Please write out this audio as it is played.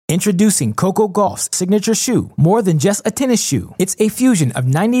Introducing Coco Gauff's signature shoe, more than just a tennis shoe. It's a fusion of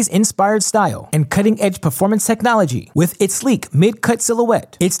 90s-inspired style and cutting-edge performance technology. With its sleek mid-cut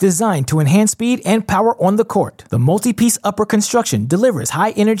silhouette, it's designed to enhance speed and power on the court. The multi-piece upper construction delivers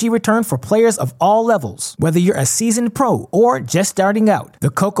high-energy return for players of all levels. Whether you're a seasoned pro or just starting out, the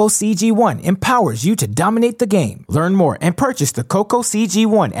Coco CG1 empowers you to dominate the game. Learn more and purchase the Coco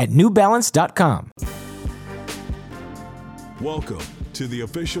CG1 at newbalance.com. Welcome to the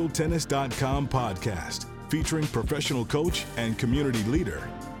official Tennis.com podcast, featuring professional coach and community leader,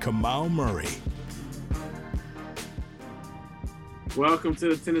 Kamau Murray. Welcome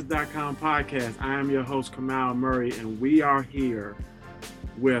to the Tennis.com podcast. I am your host, Kamau Murray, and we are here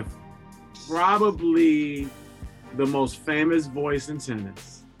with probably the most famous voice in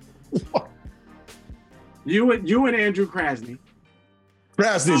tennis. You and Andrew Krasny.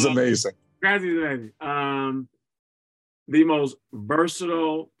 Krasny's amazing. Krasny's amazing. The most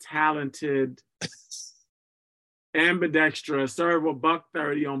versatile, talented, ambidextrous, serve a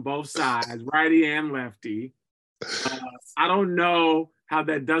 $130 on both sides, righty and lefty. I don't know how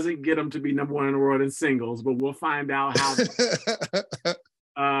that doesn't get him to be number one in the world in singles, but we'll find out how.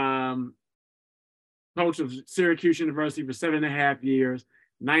 Coach of Syracuse University for 7.5 years,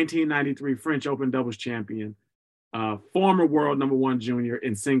 1993 French Open doubles champion, former world number one junior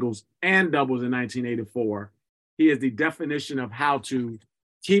in singles and doubles in 1984. He is the definition of how to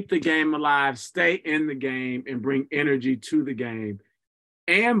keep the game alive, stay in the game, and bring energy to the game,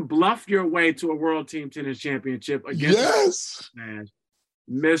 and bluff your way to a World Team Tennis Championship against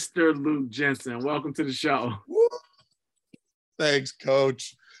Mr. Luke Jensen. Welcome to the show. Thanks,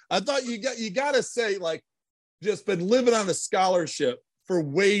 Coach. I thought you got to say, like, just been living on a scholarship for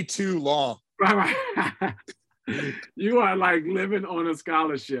way too long. You are like living on a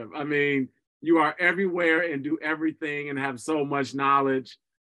scholarship. I mean, you are everywhere and do everything and have so much knowledge.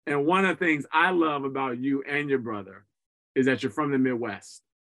 And one of the things I love about you and your brother is that you're from the Midwest.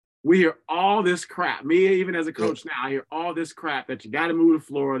 We hear all this crap. Me, even as a coach now, I hear all this crap that you got to move to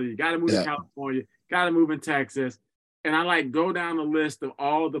Florida, you got to move to California, got to move in Texas. And I like go down the list of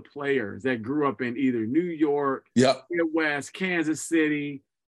all the players that grew up in either New York, Midwest, Kansas City.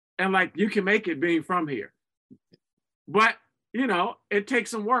 And like, you can make it being from here. But you know, it takes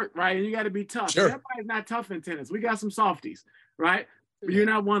some work, right? And you got to be tough. Sure. Everybody's not tough in tennis. We got some softies, right? But you're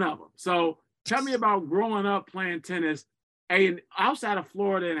not one of them. So tell me about growing up playing tennis. And outside of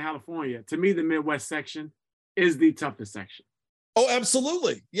Florida and California, to me, the Midwest section is the toughest section. Oh,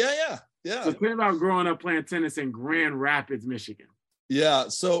 absolutely. Yeah. So tell me about growing up playing tennis in Grand Rapids, Michigan. Yeah.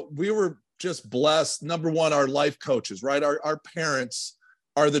 So we were just blessed. Number one, our life coaches, right? Our parents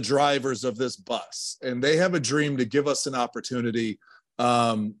are the drivers of this bus, and they have a dream to give us an opportunity.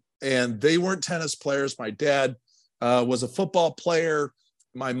 And they weren't tennis players. My dad was a football player.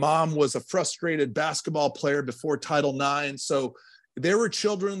 My mom was a frustrated basketball player before Title IX. So they were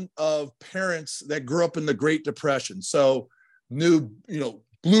children of parents that grew up in the Great Depression. So knew,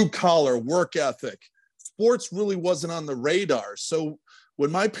 blue collar work ethic. Sports really wasn't on the radar. So when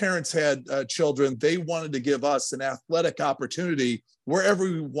my parents had children, they wanted to give us an athletic opportunity wherever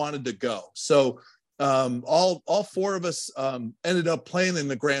we wanted to go. So all four of us ended up playing in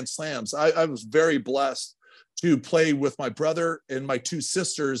the Grand Slams. I was very blessed to play with my brother and my two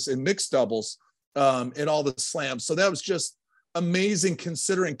sisters in mixed doubles in all the slams. So that was just amazing,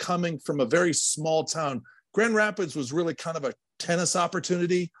 considering coming from a very small town. Grand Rapids was really kind of a tennis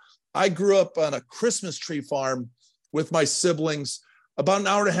opportunity. I grew up on a Christmas tree farm with my siblings, about an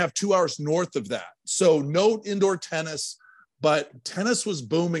hour and a half, 2 hours north of that. So no indoor tennis, but tennis was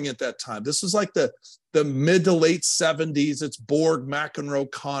booming at that time. This was like the mid to late 70s. It's Borg,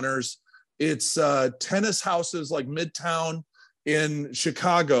 McEnroe, Connors. It's tennis houses like Midtown in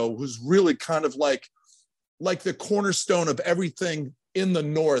Chicago, was really kind of like the cornerstone of everything in the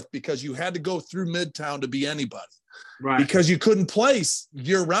North, because you had to go through Midtown to be anybody. Right. Because you couldn't play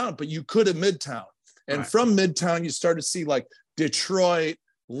year round, but you could at Midtown. And from Midtown, you start to see like Detroit,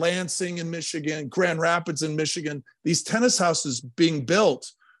 Lansing in Michigan, Grand Rapids in Michigan, these tennis houses being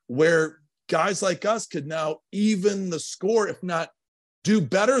built where guys like us could now even the score, if not do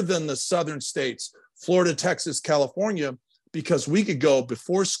better than the southern states, Florida, Texas, California, because we could go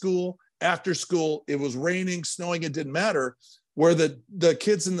before school, after school. It was raining, snowing, it didn't matter. Where the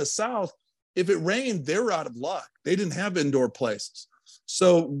kids in the South, if it rained, they were out of luck. They didn't have indoor places.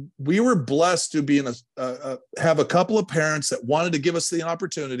 So we were blessed to be in have a couple of parents that wanted to give us the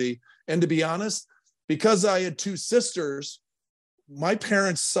opportunity. And to be honest, because I had two sisters, my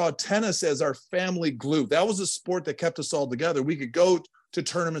parents saw tennis as our family glue. That was a sport that kept us all together. We could go to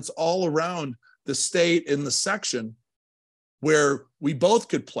tournaments all around the state in the section. where we both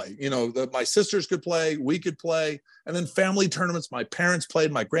could play. My sisters could play, we could play, and then family tournaments. My parents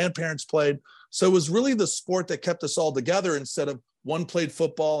played, my grandparents played. So it was really the sport that kept us all together instead of one played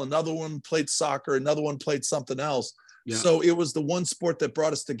football, another one played soccer, another one played something else. Yeah. So it was the one sport that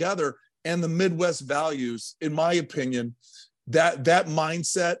brought us together, and the Midwest values, in my opinion, that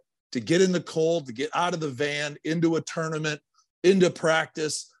mindset to get in the cold, to get out of the van, into a tournament, into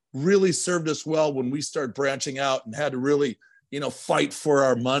practice, really served us well when we started branching out and had to really, fight for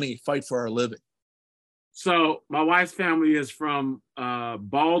our money, fight for our living. So my wife's family is from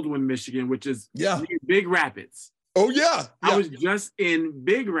Baldwin, Michigan, which is near Big Rapids. Oh, yeah. I was just in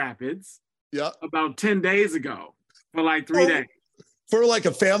Big Rapids about 10 days ago for like 3 days. For like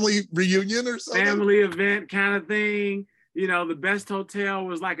a family reunion or something? Family event kind of thing. The best hotel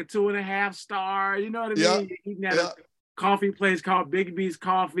was like a 2.5 star. You know what I mean? You're eating at a coffee place called Big B's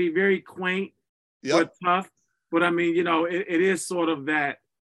Coffee. Very quaint, but tough. But I mean, it is sort of that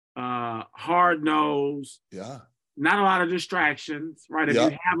hard nose. Yeah. Not a lot of distractions, right? If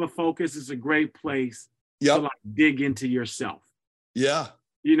you have a focus, it's a great place to like dig into yourself. Yeah.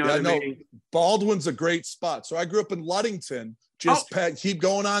 You know what I mean? Baldwin's a great spot. So I grew up in Ludington. Keep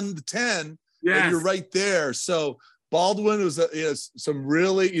going on the 10, and you're right there. So Baldwin is some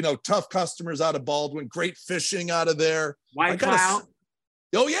really, tough customers out of Baldwin. Great fishing out of there. White Cloud.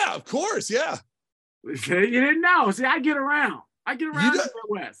 Oh yeah, of course, yeah. You didn't know. See, I get around the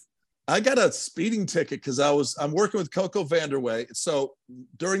Midwest. I got a speeding ticket because I'm working with Coco Vanderway. So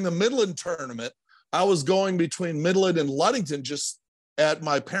during the Midland tournament, I was going between Midland and Ludington just at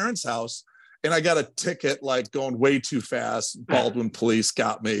my parents' house. And I got a ticket like going way too fast. Baldwin police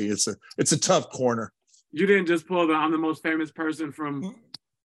got me. It's a tough corner. You didn't just pull I'm the most famous person from.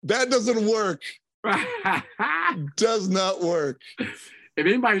 That doesn't work. Does not work. If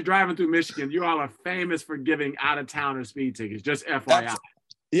anybody's driving through Michigan, you all are famous for giving out-of-towners speed tickets. Just FYI.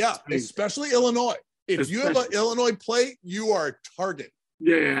 Yeah, especially Illinois. If you have an Illinois plate, you are a target.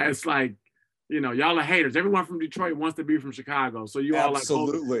 Yeah, it's like, y'all are haters. Everyone from Detroit wants to be from Chicago. So you all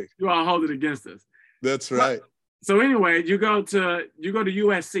hold it against us. That's right. So anyway, you go to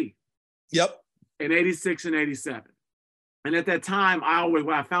USC. Yep. In 86 and 87. And at that time,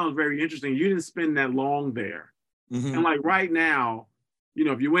 what I found was very interesting, you didn't spend that long there. Mm-hmm. And like right now,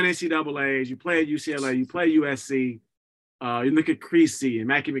 if you win NCAAs, you play at UCLA, you play USC, you look at Creasy and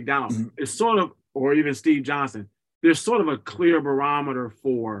Mackie McDonald, it's sort of, or even Steve Johnson, there's sort of a clear barometer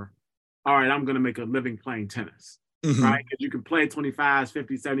for, all right, I'm going to make a living playing tennis, right? Because you can play 25s,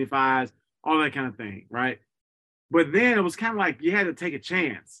 50s, 75s, all that kind of thing, right? But then it was kind of like you had to take a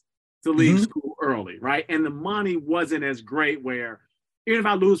chance to leave school early, right? And the money wasn't as great where, even if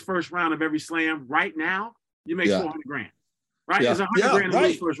I lose first round of every slam, right now, you make $400 grand, right? It's $100 grand to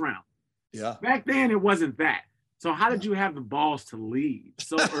lose first round. Yeah. Back then, it wasn't that. So how did you have the balls to leave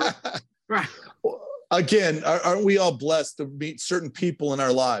so early? Right. Well, again, aren't we all blessed to meet certain people in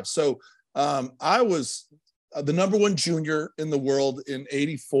our lives? So I was the number one junior in the world in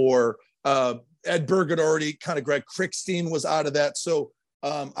 84. Ed Berg had already kind of Greg Krickstein was out of that. So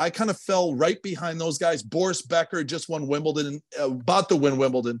I kind of fell right behind those guys. Boris Becker just won Wimbledon, about to win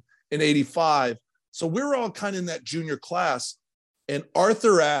Wimbledon in 85. So we were all kind of in that junior class. And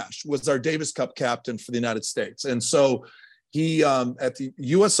Arthur Ashe was our Davis Cup captain for the United States. And so he, at the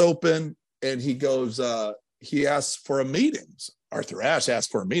US Open, and he goes, he asks for a meeting. Arthur Ashe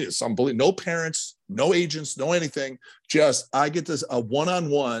asked for a meeting. It's unbelievable. No parents, no agents, no anything. Just, I get this, a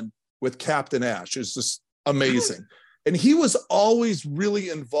one-on-one with Captain Ashe. It's just amazing. And he was always really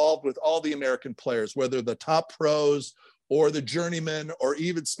involved with all the American players, whether the top pros or the journeymen, or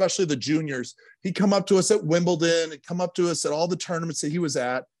even especially the juniors. He'd come up to us at Wimbledon and come up to us at all the tournaments that he was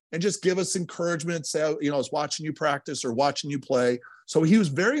at and just give us encouragement and say, I was watching you practice or watching you play. So he was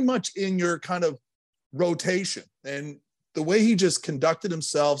very much in your kind of rotation. And the way he just conducted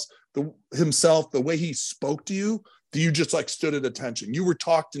himself, the way he spoke to you just like stood at attention. You were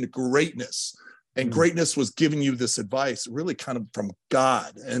talked into greatness, and greatness was giving you this advice really kind of from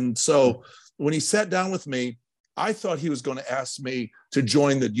God. And so when he sat down with me, I thought he was going to ask me to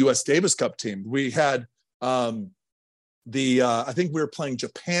join the US Davis Cup team. We had I think we were playing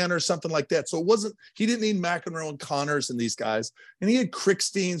Japan or something like that. So he didn't need McEnroe and Connors and these guys. And he had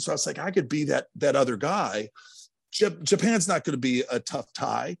Krickstein. So I was like, I could be that other guy. Japan's not going to be a tough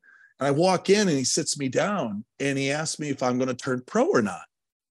tie. And I walk in and he sits me down and he asks me if I'm going to turn pro or not.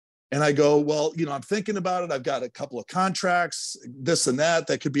 And I go, well, I'm thinking about it. I've got a couple of contracts, this and that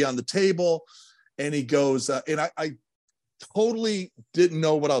could be on the table. And he goes, and I totally didn't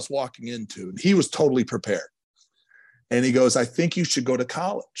know what I was walking into. And he was totally prepared. And he goes, I think you should go to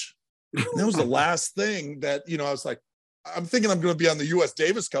college. And that was the last thing that, I was like, I'm thinking I'm going to be on the U.S.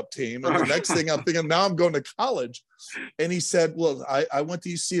 Davis Cup team. And the next thing I'm thinking, now I'm going to college. And he said, well, I went to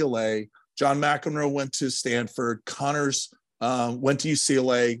UCLA. John McEnroe went to Stanford. Connors went to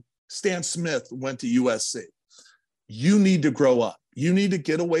UCLA. Stan Smith went to USC. You need to grow up. You need to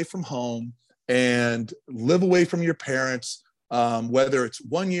get away from home and live away from your parents, whether it's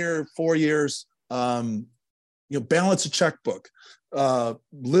 1 year, 4 years, balance a checkbook,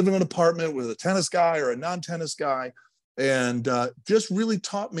 live in an apartment with a tennis guy or a non-tennis guy. And just really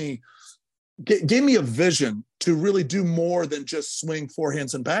taught me, gave me a vision to really do more than just swing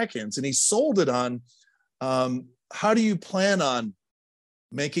forehands and backhands. And he sold it on, how do you plan on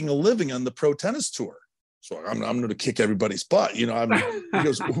making a living on the pro tennis tour? So I'm going to kick everybody's butt. He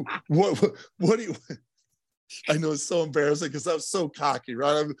goes, what do you, I know it's so embarrassing because I'm so cocky,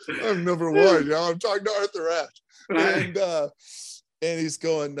 right? I'm number one, I'm talking to Arthur Ashe. And he's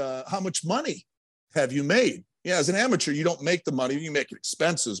going, how much money have you made? Yeah, as an amateur, you don't make the money, you make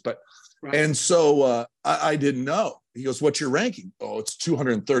expenses. But and so I didn't know. He goes, what's your ranking? Oh, it's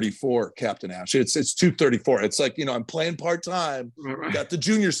 234, Captain Ashe. It's 234. It's like, I'm playing part-time, got the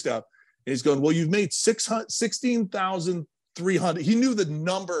junior stuff. And he's going, well, you've made 16,300. He knew the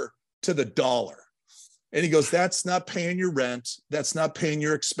number to the dollar. And he goes, that's not paying your rent. That's not paying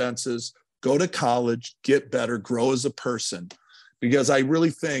your expenses. Go to college, get better, grow as a person. Because I really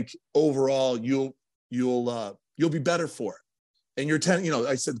think overall you'll be better for it. And your he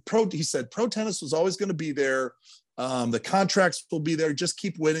said pro tennis was always going to be there. The contracts will be there. Just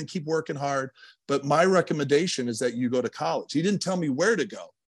keep winning, keep working hard. But my recommendation is that you go to college. He didn't tell me where to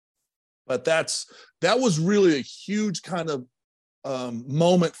go, but that was really a huge kind of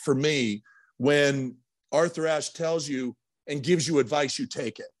moment for me when Arthur Ashe tells you and gives you advice, you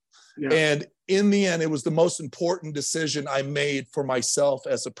take it. Yeah. And in the end, it was the most important decision I made for myself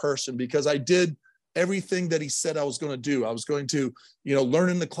as a person, because I did everything that he said I was going to do. I was going to, learn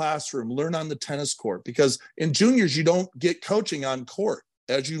in the classroom, learn on the tennis court, because in juniors, you don't get coaching on court.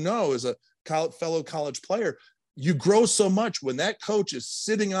 As you know, as a fellow college player, you grow so much when that coach is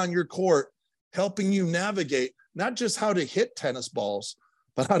sitting on your court, helping you navigate, not just how to hit tennis balls,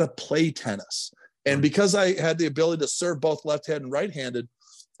 but how to play tennis. And because I had the ability to serve both left-handed and right-handed,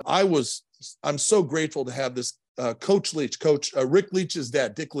 I'm so grateful to have this Coach Leach, Rick Leach's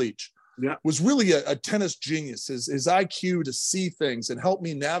dad, Dick Leach, was really a tennis genius. His IQ to see things and help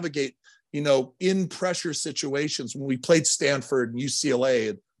me navigate, in pressure situations when we played Stanford and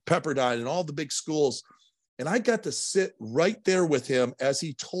UCLA and Pepperdine and all the big schools. And I got to sit right there with him as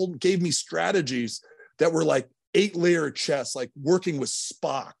he gave me strategies that were like 8-layer chess, like working with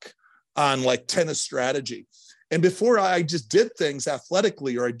Spock on like tennis strategy. And before I just did things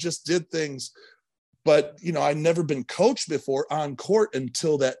athletically, or I just did things, but, I'd never been coached before on court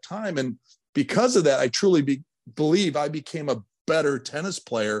until that time. And because of that, I truly believe I became a better tennis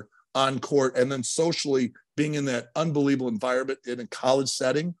player on court. And then socially, being in that unbelievable environment in a college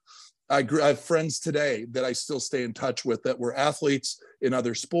setting, I have friends today that I still stay in touch with that were athletes in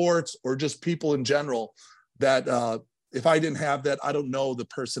other sports, or just people in general that if I didn't have that, I don't know the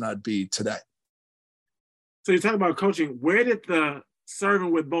person I'd be today. So you talk about coaching. Where did the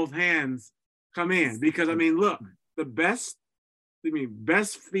serving with both hands come in? Because look, the best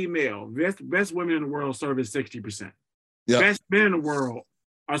female, best women in the world serve at 60%. Yep. Best men in the world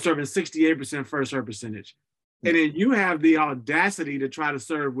are serving 68% first serve percentage. And then you have the audacity to try to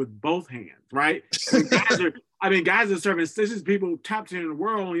serve with both hands, right? Guys are serving, this is people top 10 in the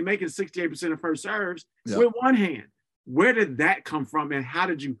world only making 68% of first serves with one hand. Where did that come from, and how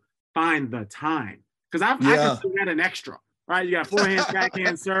did you find the time? Because I consider that an extra, right? You got forehand,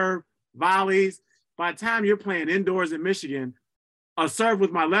 backhand serve, volleys. By the time you're playing indoors in Michigan, a serve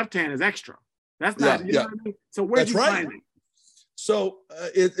with my left hand is extra. That's not, you know what I mean? So where'd you find it? So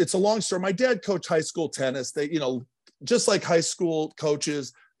it's a long story. My dad coached high school tennis. They, just like high school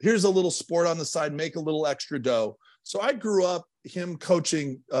coaches, here's a little sport on the side, make a little extra dough. So I grew up him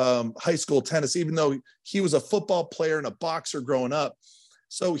coaching high school tennis, even though he was a football player and a boxer growing up.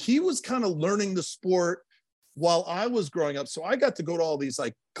 So he was kind of learning the sport while I was growing up. So I got to go to all these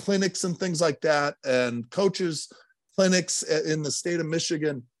like clinics and things like that, and coaches clinics in the state of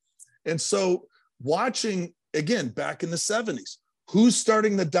Michigan. And so watching, again, back in the 70s, who's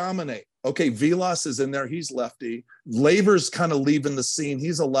starting to dominate? Okay, Vilas is in there. He's lefty. Laver's kind of leaving the scene.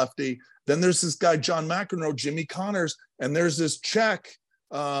 He's a lefty. Then there's this guy, John McEnroe, Jimmy Connors, and there's this Czech,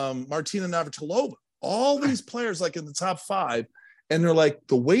 Martina Navratilova. All these players like in the top 5. And they're like,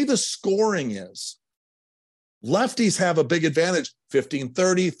 the way the scoring is, lefties have a big advantage,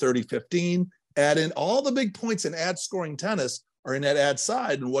 15-30, 30-15, add in all the big points in ad scoring tennis are in that ad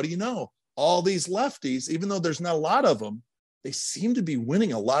side. And what do you know? all these lefties, even though there's not a lot of them, they seem to be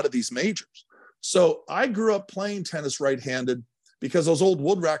winning a lot of these majors. So I grew up playing tennis right-handed because those old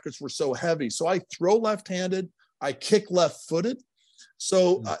wood rackets were so heavy. So I throw left-handed, I kick left-footed.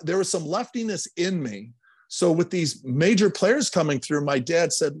 So there was some leftiness in me. So with these major players coming through, my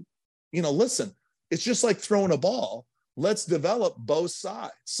dad said, listen, it's just like throwing a ball. Let's develop both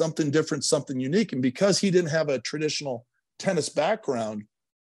sides, something different, something unique. And because he didn't have a traditional tennis background,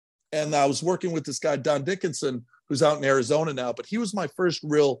 and I was working with this guy, Don Dickinson, who's out in Arizona now, but he was my first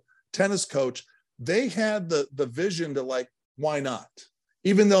real tennis coach. They had the vision to like, why not?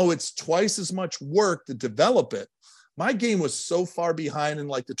 Even though it's twice as much work to develop it, my game was so far behind in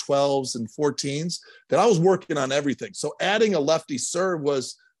like the 12s and 14s that I was working on everything. So adding a lefty serve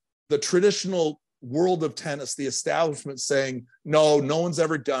was the traditional world of tennis, the establishment saying, no one's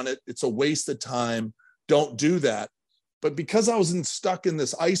ever done it. It's a waste of time. Don't do that. But because I was stuck in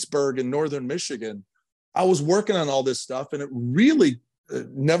this iceberg in northern Michigan, I was working on all this stuff, and it really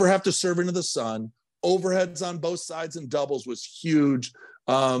never have to serve into the sun. Overheads on both sides and doubles was huge.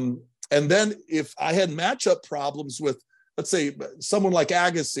 And then if I had matchup problems with, let's say, someone like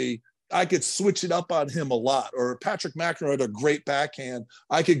Agassi, I could switch it up on him a lot. Or Patrick McEnroe had a great backhand.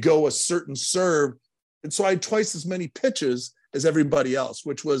 I could go a certain serve. And so I had twice as many pitches as everybody else,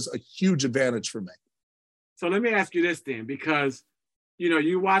 which was a huge advantage for me. So let me ask you this then, because,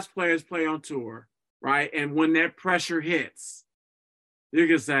 you watch players play on tour, right? And when that pressure hits, you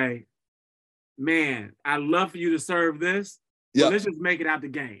can say, man, I'd love for you to serve this. Yeah. Let's just make it out the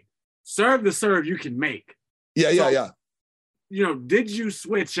game. Serve the serve you can make. Yeah. Did you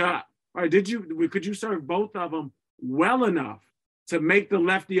switch up? Or could you serve both of them well enough to make the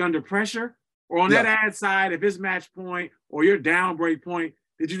lefty under pressure? Or on that ad side, if it's match point or your down break point,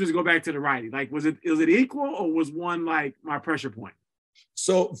 did you just go back to the righty? Like, was it equal, or was one like my pressure point?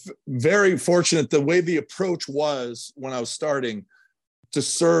 So very fortunate. The way the approach was when I was starting to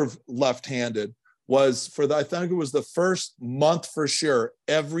serve left-handed was I think it was the first month for sure,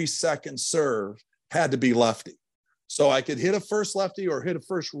 every second serve had to be lefty. So I could hit a first lefty or hit a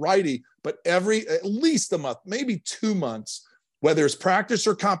first righty, but at least a month, maybe 2 months, whether it's practice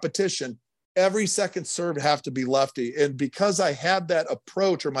or competition, every second serve would have to be lefty. And because I had that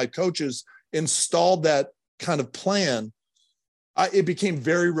approach, or my coaches installed that kind of plan, it became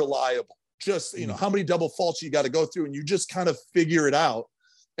very reliable. Just, how many double faults you got to go through, and you just kind of figure it out.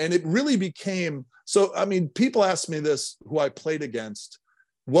 And it really became, people ask me this, who I played against,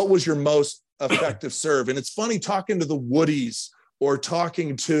 what was your most effective serve? And it's funny talking to the Woodies or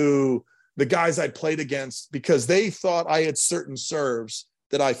talking to the guys I played against, because they thought I had certain serves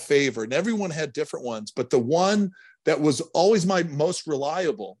that I favored, and everyone had different ones. But the one that was always my most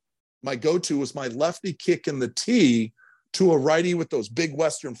reliable, my go-to, was my lefty kick in the tee to a righty with those big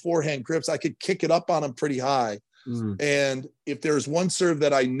Western forehand grips. I could kick it up on him pretty high. And if there's one serve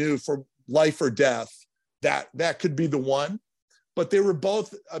that I knew for life or death, that could be the one. But they were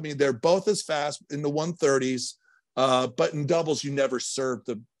both, they're both as fast in the 130s, but in doubles, you never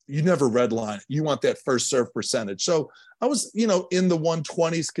redline it. You want that first serve percentage. So I was, in the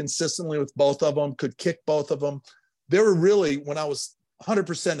 120s consistently with both of them, could kick both of them. They were really, when I was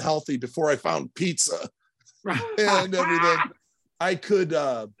 100% healthy before I found pizza and everything,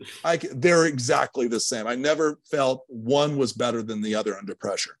 they're exactly the same. I never felt one was better than the other under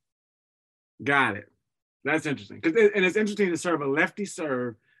pressure. Got it. That's interesting. And it's interesting to serve a lefty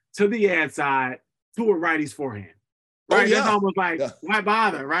serve to the ad side to a righty's forehand. Right? It's almost like, why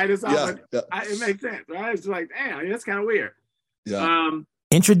bother, right? It's almost, it makes sense, right? It's like, damn, that's kind of weird. Yeah.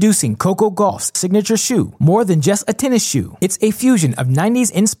 Introducing Coco Gauff's signature shoe. More than just a tennis shoe, it's a fusion of 90s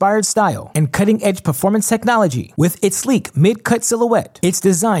inspired style and cutting-edge performance technology. With its sleek mid-cut silhouette, it's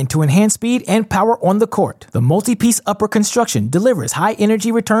designed to enhance speed and power on the court. The multi-piece upper construction delivers high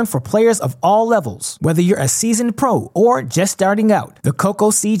energy return for players of all levels. Whether you're a seasoned pro or just starting out, the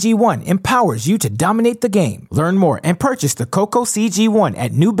Coco CG1 empowers you to dominate the game. Learn more and purchase the Coco CG1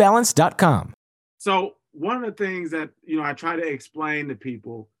 at newbalance.com. So one of the things that, I try to explain to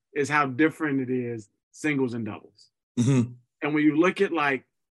people is how different it is singles and doubles. Mm-hmm. And when you look at like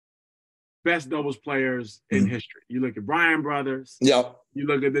best doubles players in history, you look at Bryan brothers, you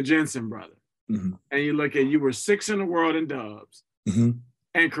look at the Jensen brother, and you look at, you were 6th in the world in dubs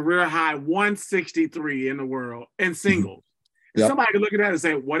and career high 163 in the world in singles. And somebody could look at that and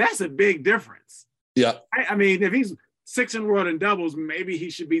say, well, that's a big difference. Yeah. If he's 6th in the world in doubles, maybe he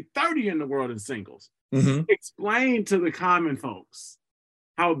should be 30 in the world in singles. Explain to the common folks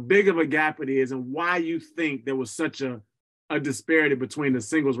how big of a gap it is and why you think there was such a disparity between the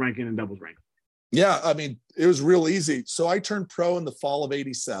singles ranking and doubles ranking. Yeah, it was real easy. So I turned pro in the fall of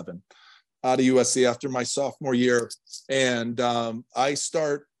 '87. out of USC after my sophomore year. And I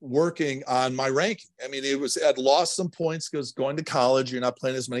start working on my ranking. I mean, I'd lost some points because going to college, you're not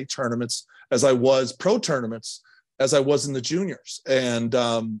playing as many tournaments as I was, pro tournaments, as I was in the juniors. And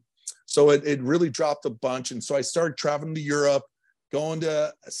so it really dropped a bunch. And so I started traveling to Europe, going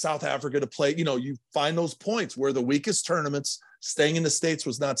to South Africa to play. You find those points where the weakest tournaments, staying in the States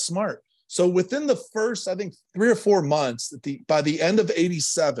was not smart. So within the first, I think 3 or 4 months, by the end of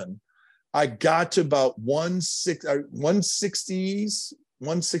 87, I got to about 160s,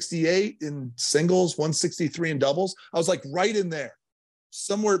 168 in singles, 163 in doubles. I was like right in there.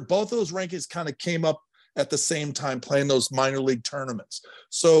 Somewhere, both of those rankings kind of came up at the same time playing those minor league tournaments.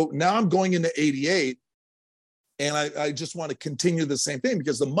 So now I'm going into 88, and I just want to continue the same thing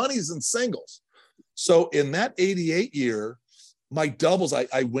because the money's in singles. So in that 88 year, my doubles,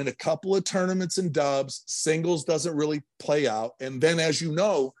 I win a couple of tournaments in dubs. Singles doesn't really play out. And then, as you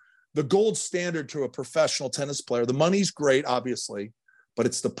know, the gold standard to a professional tennis player, the money's great, obviously, but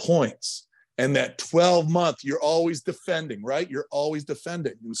it's the points. And that 12-month, you're always defending, right? You're always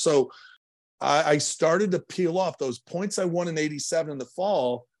defending. And so I started to peel off those points I won in 87 in the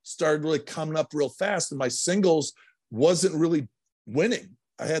fall, started really coming up real fast. And my singles wasn't really winning.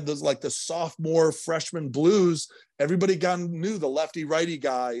 I had those like the sophomore freshman blues. Everybody knew the lefty righty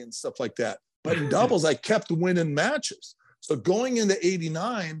guy and stuff like that. But in doubles, I kept winning matches. So going into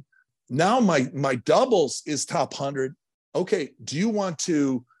 89, now my doubles is top 100. Okay, do you want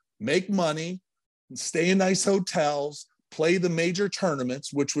to make money, stay in nice hotels, play the major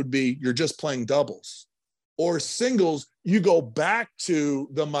tournaments, which would be you're just playing doubles, or singles, you go back to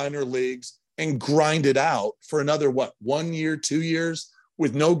the minor leagues and grind it out for another, 1 year, 2 years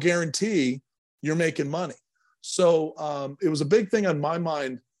with no guarantee you're making money. So it was a big thing on my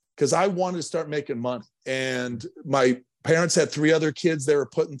mind because I wanted to start making money. And my parents had 3 other kids they were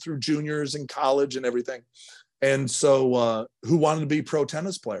putting through juniors and college and everything. And so who wanted to be pro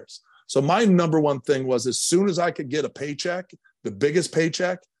tennis players. So my number one thing was as soon as I could get a paycheck, the biggest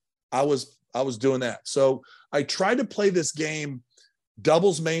paycheck, I was doing that. So I tried to play this game,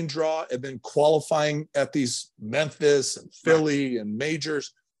 doubles main draw, and then qualifying at these Memphis and Philly and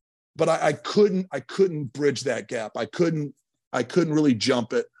majors. But I couldn't bridge that gap. I couldn't really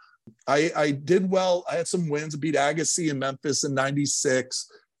jump it. I did well. I had some wins. I beat Agassi in Memphis in 96.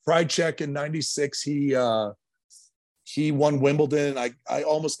 Frychek in 96. He won Wimbledon. I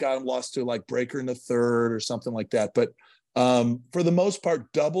almost got him, lost to like Breaker in the third or something like that. But for the most part,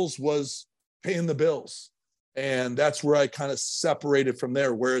 doubles was paying the bills. And that's where I kind of separated from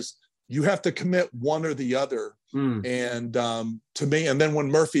there. Whereas you have to commit one or the other. And to me, and then when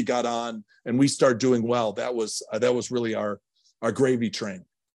Murphy got on and we started doing well, that was really our gravy train.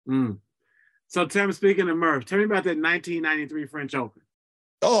 So Tim, speaking of Murph, tell me about that 1993 French Open.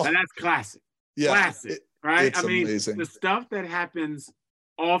 Oh, now, that's classic. Yeah, classic, right? It's amazing. The stuff that happens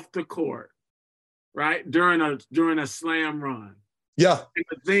off the court, right, during a slam run. Yeah. And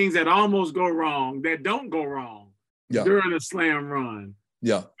the things that almost go wrong, that don't go wrong during a slam run.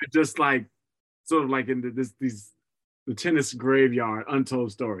 Yeah. Just like sort of like in the tennis graveyard,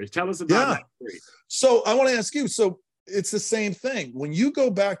 untold stories. Tell us about that. So I want to ask you, so it's the same thing. When you go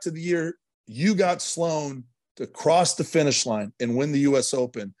back to the year you got Sloan to cross the finish line and win the US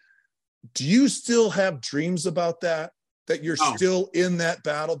Open, do you still have dreams about that you're still in that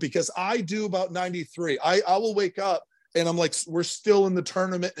battle? Because I do about 93. I will wake up and I'm like, we're still in the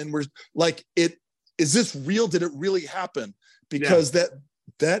tournament and we're like, is this real? Did it really happen? Because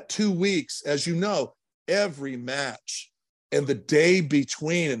that 2 weeks, as you know, every match and the day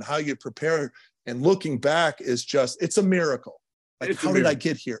between and how you prepare and looking back is just, it's a miracle. Like, how did I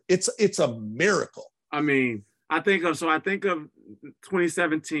get here? It's a miracle. I mean, I think of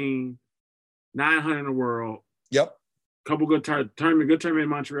 2017, 900 in the world. Yep. Couple good tournament in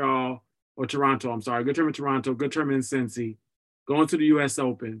Montreal or Toronto. I'm sorry. Good tournament in Toronto, good tournament in Cincy. Going to the US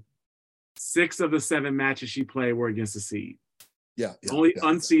Open. 6 of the 7 matches she played were against the seed. Yeah. Only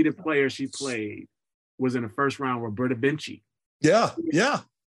unseeded player she played was in the first round, Roberta Vinci. Yeah.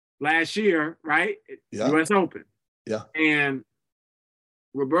 Last year, right? Yeah. US Open. Yeah. And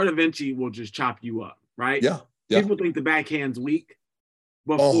Roberta Vinci will just chop you up, right? Yeah. People think the backhand's weak,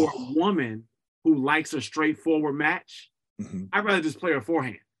 but for a woman who likes a straightforward match, I'd rather just play her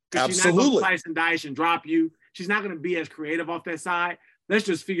forehand. Because she's not going to slice and dice and drop you. She's not going to be as creative off that side. Let's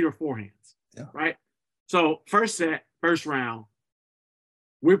just feed her forehands, right? So first set, first round,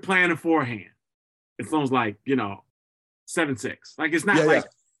 we're playing a forehand. It sounds like, 7-6. Like, it's not like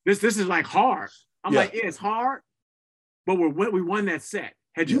this is like hard. I'm like, it's hard, but we won that set.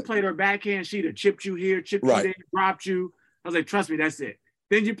 Had you played her backhand, she'd have chipped you here, chipped you there, dropped you. I was like, trust me, that's it.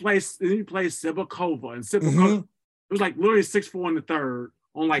 Then you play Sibakova, and Sibakova, it was like literally 6-4 in the third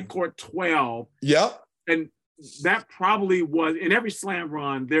on like court 12. Yep. And that probably was, in every slam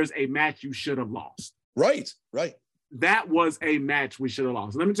run, there's a match you should have lost. Right. That was a match we should have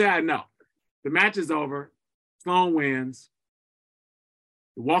lost. Let me tell you, I know. The match is over. Sloan wins.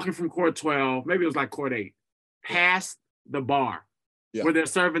 Walking from court 12, maybe it was like court 8, past the bar where they're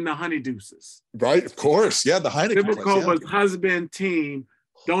serving the honey deuces. Right, of course. Yeah, the Heineken. Sivakova's husband team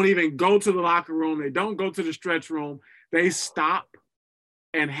don't even go to the locker room. They don't go to the stretch room. They stop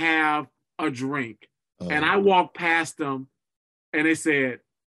and have a drink. And I walked past them and they said,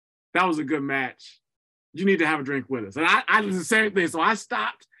 that was a good match. You need to have a drink with us. And I did the same thing. So I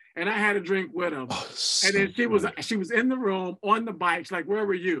stopped and I had a drink with him. And then she was in the room on the bike. She's like, where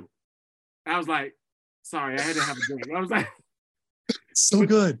were you? And I was like, sorry, I had to have a drink. I was like, so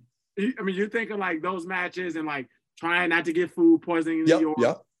good. I mean, you're thinking like those matches and like trying not to get food poisoning in New York.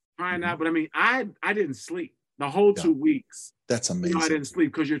 Yep. Trying not, but I mean, I didn't sleep the whole 2 weeks. That's amazing. I didn't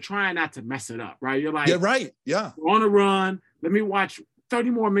sleep because you're trying not to mess it up, right? You're like, yeah, right. Yeah. We're on a run. Let me watch 30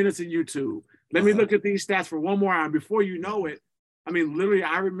 more minutes of YouTube. Let me look at these stats for one more hour. And before you know it, I mean, literally,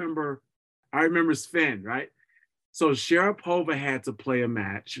 I remember Sven, right? So Sharapova had to play a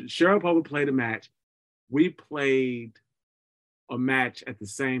match. Sharapova played a match. We played a match at the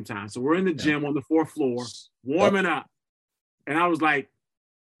same time. So we're in the gym on the 4th floor, warming up. And I was like,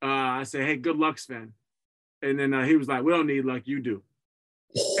 I said, hey, good luck, Sven. And then he was like, we don't need luck, you do.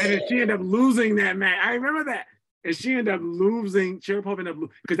 And then she ended up losing that match. I remember that. And she ended up losing. Sharapova ended up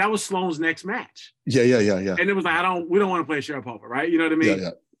losing because that was Sloane's next match. Yeah. And it was like, we don't want to play Sharapova, right? You know what I mean? Yeah.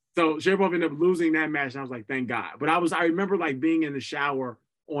 So Sharapova ended up losing that match. And I was like, thank God. But I remember like being in the shower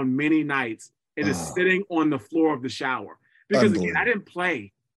on many nights and just sitting on the floor of the shower. Because again, I didn't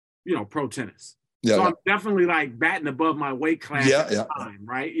play, pro tennis. So I'm definitely like batting above my weight class at the time,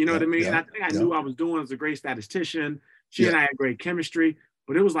 right? You know what I mean? And I think I knew I was doing as a great statistician. She and I had great chemistry,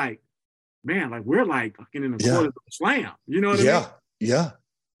 but it was like, man, like we're like fucking in the quarter of the slam. You know what I mean? Yeah.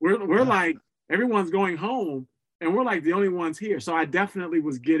 We're like, everyone's going home and we're like the only ones here. So I definitely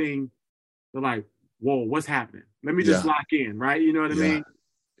was getting the like, whoa, what's happening? Let me just lock in, right? You know what I mean?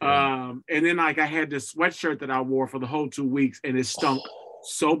 And then like I had this sweatshirt that I wore for the whole 2 weeks and it stunk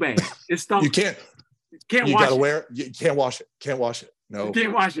so bad. It stunk. You can't wash gotta it. wear it. You can't wash it. No. You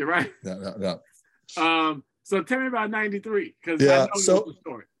can't wash it, right? No. So tell me about 93, because I know the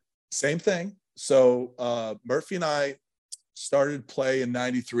story. Same thing. So Murphy and I started play in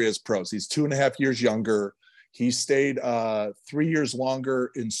 93 as pros. He's 2.5 years younger. He stayed 3 years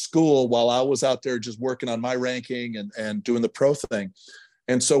longer in school while I was out there just working on my ranking and doing the pro thing.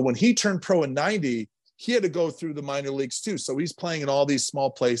 And so when he turned pro in 90, he had to go through the minor leagues too. So he's playing in all these small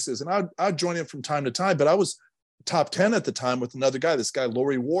places. And I'd join him from time to time, but I was top 10 at the time with another guy, this guy,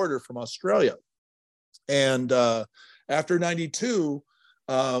 Laurie Warder from Australia. And after 92,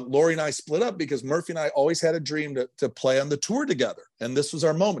 Laurie and I split up because Murphy and I always had a dream to play on the tour together. And this was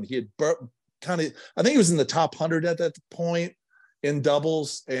our moment. He had I think he was in the top 100 at that point in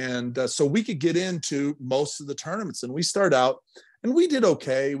doubles. And so we could get into most of the tournaments. And we start out and we did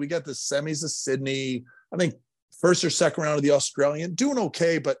okay. We got the semis of Sydney, I think first or second round of the Australian, doing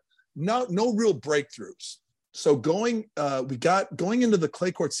okay, but no real breakthroughs. So going into the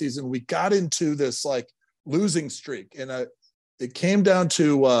clay court season, we got into this like losing streak. And it came down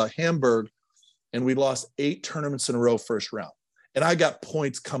to Hamburg, and we lost 8 tournaments in a row first round. And I got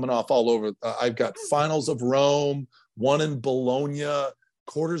points coming off all over. I've got finals of Rome, one in Bologna,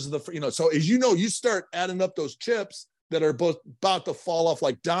 quarters of the, so as you start adding up those chips that are both about to fall off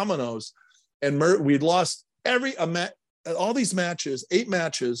like dominoes. And we'd lost all these matches, 8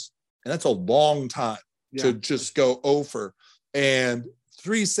 matches. And that's a long time to just go over. And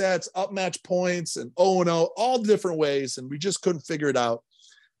 3 sets, up match points, and 0-0, all different ways. And we just couldn't figure it out.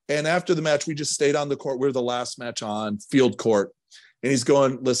 And after the match, we just stayed on the court. We were the last match on field court. And he's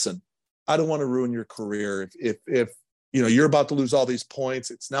going, listen, I don't want to ruin your career. If you're about to lose all these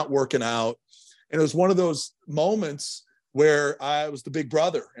points, it's not working out. And it was one of those moments where I was the big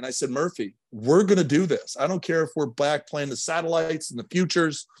brother. And I said, Murphy, we're going to do this. I don't care if we're back playing the satellites and the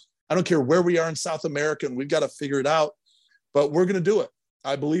futures. I don't care where we are in South America, and we've got to figure it out. But we're going to do it.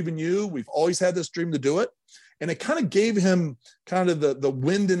 I believe in you. We've always had this dream to do it. And it kind of gave him kind of the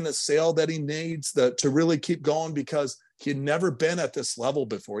wind in the sail that he needs to really keep going, because he had never been at this level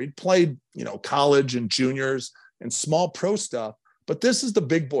before. He'd played, college and juniors and small pro stuff, but this is the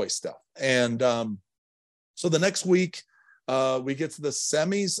big boy stuff. And so the next week we get to the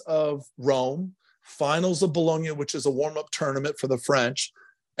semis of Rome, finals of Bologna, which is a warm-up tournament for the French.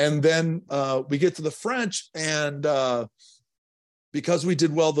 And then we get to the French, and because we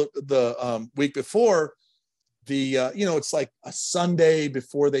did well the week before, it's like a Sunday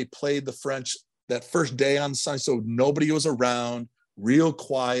before they played the French, that first day on Sunday. So nobody was around, real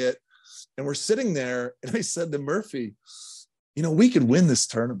quiet. And we're sitting there, and I said to Murphy, we could win this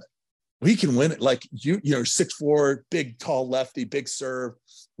tournament. We can win it. Like, 6'4", big, tall lefty, big serve.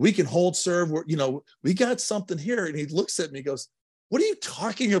 We can hold serve. We got something here. And he looks at me, he goes, "What are you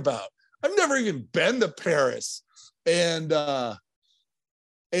talking about? I've never even been to Paris." And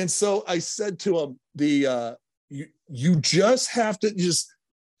so I said to him, you just have to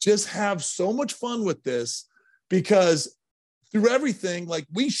just have so much fun with this, because through everything, like,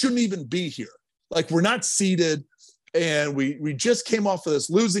 we shouldn't even be here. Like, we're not seeded, and we just came off of this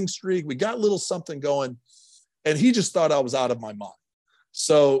losing streak. We got a little something going, and he just thought I was out of my mind.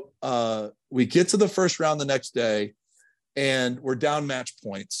 So we get to the first round the next day, and we're down match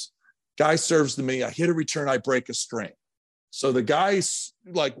points. Guy serves to me. I hit a return. I break a string. So the guy,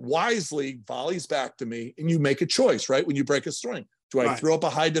 like, wisely volleys back to me, and you make a choice, right? When you break a string, do I throw up a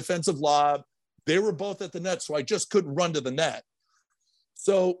high defensive lob? They were both at the net, so I just couldn't run to the net.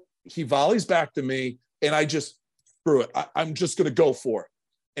 So he volleys back to me, and I just, screw it. I'm just going to go for it.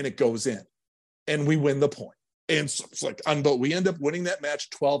 And it goes in, and we win the point. And so it's like, we end up winning that match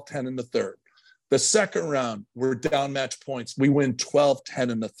 12-10 in the third. The second round, we're down match points. We win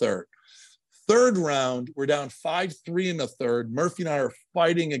 12-10 in the third. Third round, we're down 5-3 in the third. Murphy and I are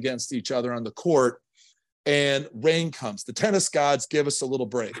fighting against each other on the court, and rain comes. The tennis gods give us a little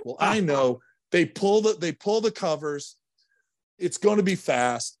break. Well, I know they pull the covers. It's going to be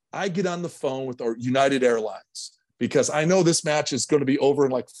fast. I get on the phone with our United Airlines, because I know this match is going to be over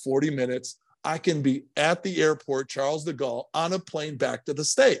in like 40 minutes. I can be at the airport, Charles de Gaulle, on a plane back to the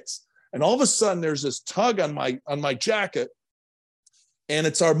States. And all of a sudden, there's this tug on my jacket, and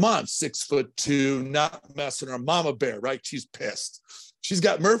it's our mom, 6'2", not messing, our mama bear, right? She's pissed. She's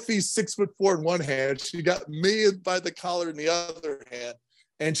got Murphy 6'4" in one hand. She got me by the collar in the other hand,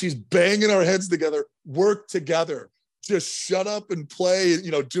 and she's banging our heads together, work together, just shut up and play,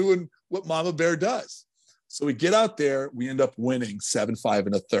 doing what mama bear does. So we get out there, we end up winning 7-5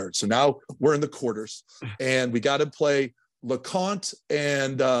 in the third. So now we're in the quarters, and we got to play LeConte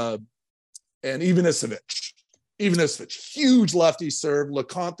and Ivanisevic. Huge lefty serve.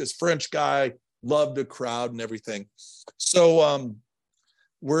 LeConte, this French guy, loved the crowd and everything. So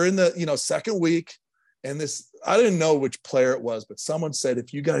we're in the second week, and this, I didn't know which player it was, but someone said,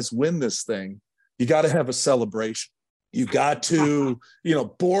 if you guys win this thing, you got to have a celebration. You got to,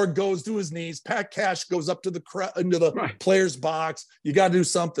 Borg goes to his knees, Pat Cash goes up to the into the player's box. You got to do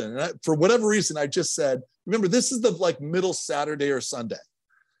something. And for whatever reason, I just said, remember, this is the middle Saturday or Sunday.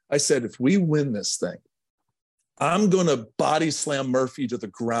 I said, if we win this thing, I'm going to body slam Murphy to the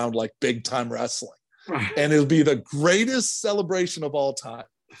ground like big time wrestling. And it'll be the greatest celebration of all time.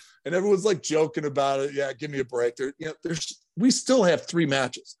 And everyone's like joking about it. Yeah, give me a break. We still have 3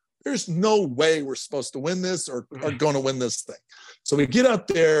 matches. There's no way we're supposed to win this or are going to win this thing. So we get out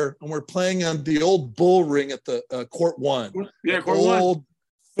there, and we're playing on the old bull ring at the court 1. Yeah, court 1.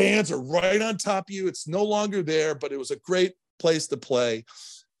 Fans are right on top of you. It's no longer there, but it was a great place to play.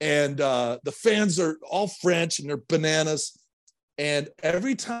 And the fans are all French, and they're bananas. And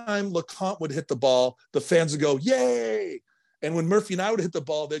every time LeConte would hit the ball, the fans would go, yay. And when Murphy and I would hit the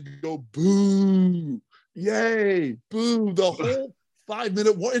ball, they'd go, boo, yay, boo. The whole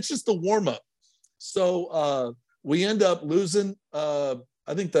 5-minute warm. It's just the warm up. So we end up losing. I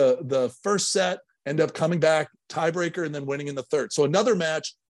think the first set, end up coming back, tiebreaker, and then winning in the third. So another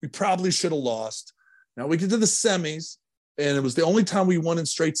match we probably should have lost. Now we get to the semis, and it was the only time we won in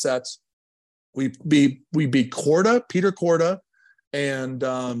straight sets. We beat Peter Korda,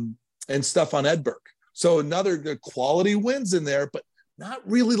 and Stefan Edberg. So another good quality wins in there, but not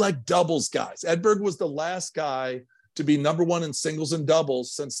really like doubles guys. Edberg was the last guy to be number 1 in singles and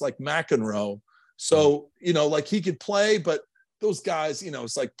doubles since like McEnroe. So, like he could play, but those guys,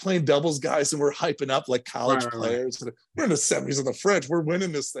 it's like playing doubles guys, and we're hyping up like college players. Right. We're in the semis of the French. We're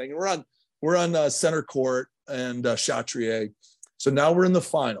winning this thing. We're on center court and Chatrier. So now we're in the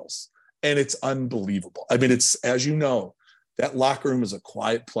finals, and it's unbelievable. I mean, it's, as you know, that locker room is a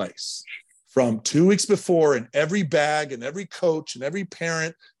quiet place. From 2 weeks before, and every bag and every coach and every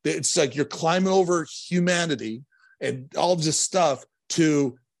parent, it's like you're climbing over humanity and all this stuff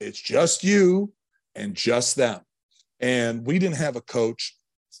to it's just you and just them. And we didn't have a coach,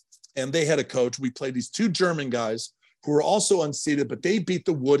 and they had a coach. We played these 2 German guys who were also unseeded, but they beat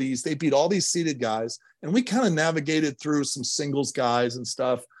the Woodies. They beat all these seeded guys. And we kind of navigated through some singles guys and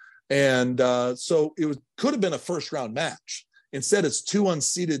stuff. And so it could have been a first round match. Instead, it's 2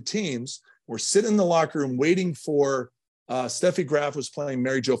 unseeded teams. We're sitting in the locker room waiting for Steffi Graf was playing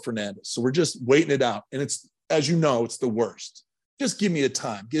Mary Jo Fernandez. So we're just waiting it out. And it's, as you know, it's the worst. Just give me a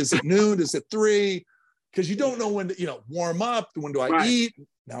time. Is it noon? Is it 3? Because you don't know when to, warm up. When do I eat?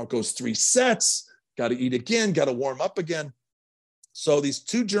 Now it goes 3 sets. Got to eat again. Got to warm up again. So these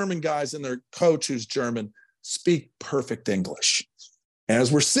 2 German guys and their coach, who's German, speak perfect English. And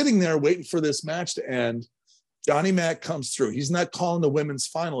as we're sitting there waiting for this match to end, Johnny Mac comes through. He's not calling the women's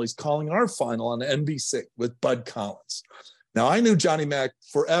final. He's calling our final on NBC with Bud Collins. Now, I knew Johnny Mac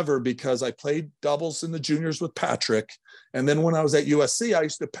forever because I played doubles in the juniors with Patrick. And then when I was at USC, I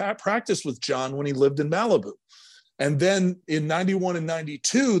used to practice with John when he lived in Malibu. And then in 91 and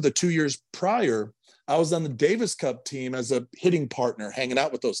 92, the 2 years prior, I was on the Davis Cup team as a hitting partner, hanging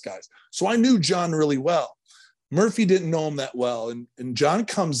out with those guys. So I knew John really well. Murphy didn't know him that well. And John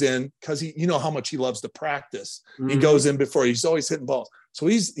comes in because you know how much he loves to practice. Mm-hmm. He goes in before, he's always hitting balls. So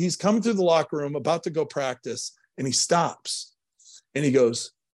he's coming through the locker room, about to go practice, and he stops. And he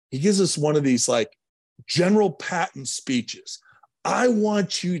gives us one of these like General Patton speeches. I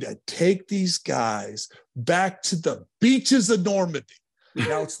want you to take these guys back to the beaches of Normandy.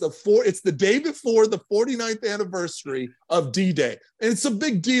 Now it's the day before the 49th anniversary of D-Day. And it's a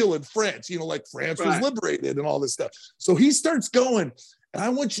big deal in France, like France was liberated and all this stuff. So he starts going, and I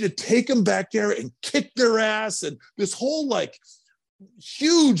want you to take them back there and kick their ass. And this whole like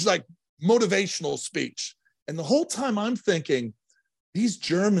huge, like motivational speech. And the whole time I'm thinking, these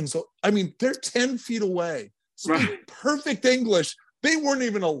Germans, they're 10 feet away, speak perfect English. They weren't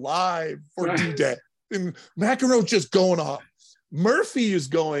even alive for D-Day. And McEnroe just going off. Murphy is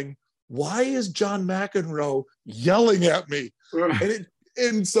going, why is John McEnroe yelling at me?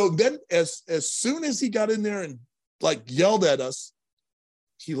 And so then as soon as he got in there and like yelled at us,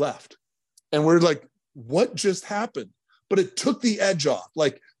 he left. And we're like, what just happened? But it took the edge off.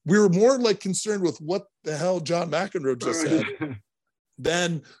 Like we were more like concerned with what the hell John McEnroe just said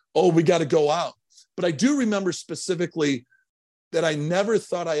than, we got to go out. But I do remember specifically that I never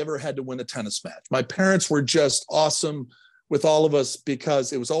thought I ever had to win a tennis match. My parents were just awesome with all of us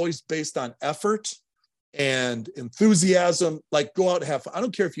because it was always based on effort and enthusiasm. Like go out and have fun. I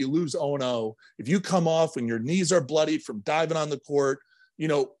don't care if you lose 0-0. If you come off when your knees are bloodied from diving on the court,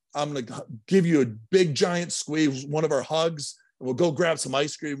 I'm going to give you a big giant squeeze, one of our hugs, and we'll go grab some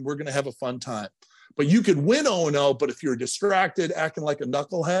ice cream. We're going to have a fun time. But you could win 0-0, but if you're distracted, acting like a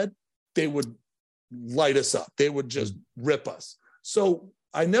knucklehead, they would light us up. They would just rip us. So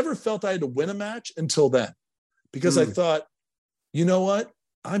I never felt I had to win a match until then, because I thought, you know what?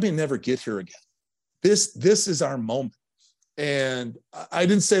 I may never get here again. This is our moment. And I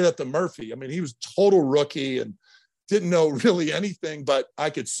didn't say that to Murphy. He was total rookie and didn't know really anything, but I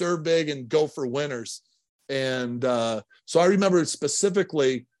could serve big and go for winners. And so I remember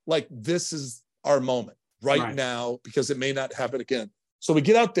specifically, like, this is our moment right now, because it may not happen again. So we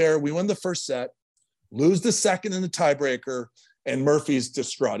get out there, we win the first set, lose the second in the tiebreaker, and Murphy's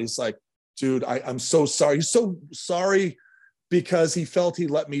distraught. He's like, dude, I'm so sorry. He's so sorry because he felt he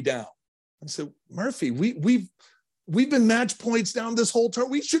let me down. I said, Murphy, we've been match points down this whole turn.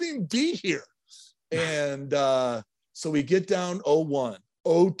 We shouldn't even be here. And so we get down 0-1,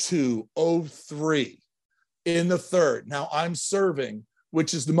 0-2, 0-3 in the third. Now I'm serving,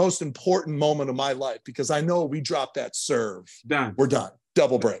 which is the most important moment of my life, because I know we drop that serve. We're done.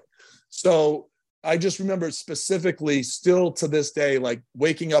 Double break. So I just remember specifically still to this day, like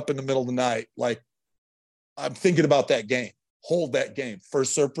waking up in the middle of the night, like I'm thinking about that game. Hold that game.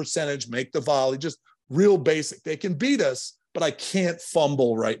 First serve percentage, make the volley, just real basic. They can beat us, but I can't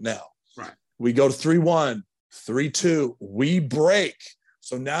fumble right now. Right. We go to 3-1, 3-2, we break.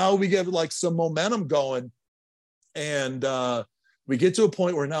 So now we get like some momentum going. And we get to a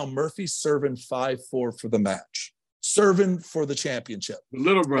point where now Murphy's serving 5-4 for the match, serving for the championship.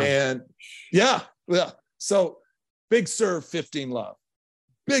 Little brother. And yeah. So big serve, 15 love.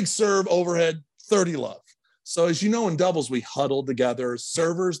 Big serve, overhead, 30 love. So as you know, in doubles, we huddle together.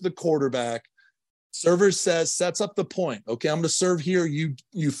 Server's the quarterback. Server sets up the point. Okay, I'm going to serve here.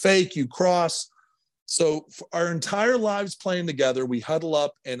 You fake, you cross. So for our entire lives playing together, we huddle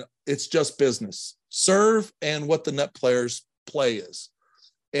up, and it's just business. Serve and what the net player's play is.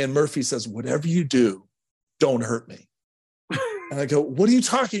 And Murphy says, whatever you do, don't hurt me. And I go, what are you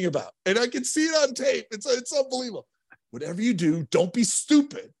talking about? And I can see it on tape. It's unbelievable. Whatever you do, don't be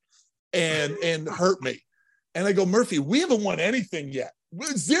stupid and hurt me. And I go, Murphy, we haven't won anything yet.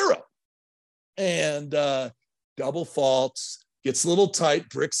 We're 0. And double faults, gets a little tight,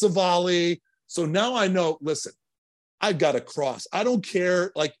 bricks a volley. So now I know, listen, I've got to cross. I don't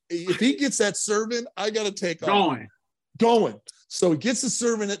care. Like, if he gets that serve in, I got to take off. Going. So he gets the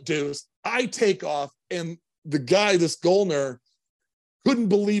serve in at deuce. I take off, and the guy, this Gollner, couldn't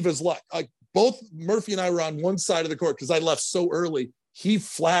believe his luck. Like both Murphy and I were on one side of the court because I left so early. He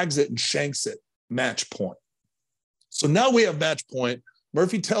flags it and shanks it. Match point. So now we have match point.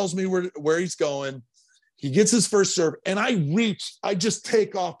 Murphy tells me where he's going. He gets his first serve, and I just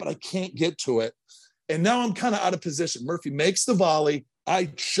take off, but I can't get to it. And now I'm kind of out of position. Murphy makes the volley.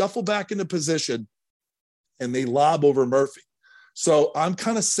 I shuffle back into position, and they lob over Murphy. So I'm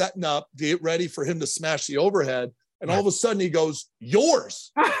kind of setting up to get ready for him to smash the overhead. And all of a sudden he goes,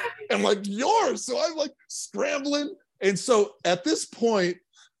 yours. I'm like, yours. So I'm like scrambling. And so at this point,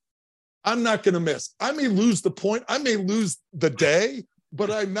 I'm not going to miss. I may lose the point. I may lose the day, but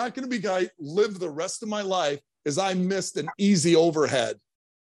I'm not going to be guy live the rest of my life as I missed an easy overhead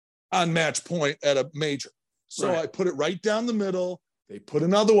on match point at a major. So I put it right down the middle. They put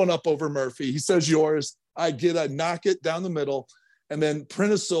another one up over Murphy. He says, yours. I knock it down the middle. And then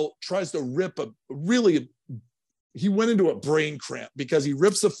Prentice tries to rip he went into a brain cramp because he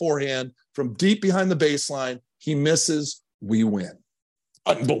rips a forehand from deep behind the baseline. He misses. We win.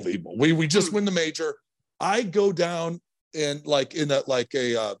 Unbelievable. We just win the major. I go down and in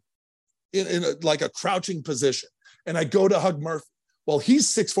a crouching position, and I go to hug Murphy. Well, he's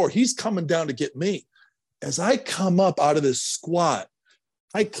 6'4". He's coming down to get me. As I come up out of this squat,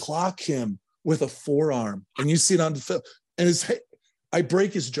 I clock him with a forearm, and you see it on the film. And I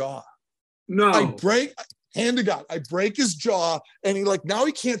break his jaw. No, hand to God, I break his jaw, and now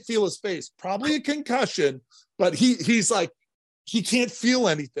he can't feel his face. Probably a concussion, but he's like, he can't feel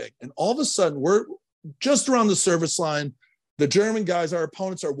anything. And all of a sudden, we're just around the service line. The German guys, our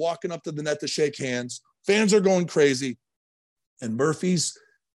opponents, are walking up to the net to shake hands. Fans are going crazy. And Murphy's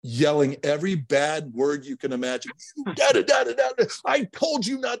yelling every bad word you can imagine. I told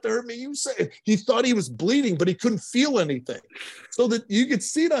you not to hurt me. You say he thought he was bleeding, but he couldn't feel anything. So that you could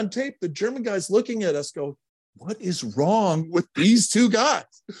see it on tape. The German guys looking at us go, what is wrong with these two guys?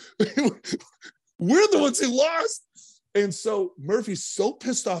 We're the ones who lost. And so Murphy's so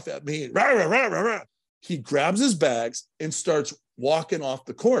pissed off at me. He grabs his bags and starts walking off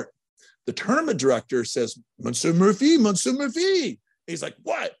the court. The tournament director says, Monsieur Murphy. He's like,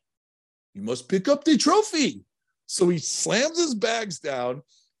 what? You must pick up the trophy. So he slams his bags down,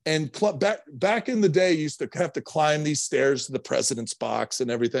 and back in the day, you used to have to climb these stairs to the president's box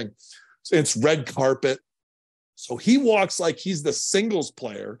and everything. So it's red carpet. So he walks like he's the singles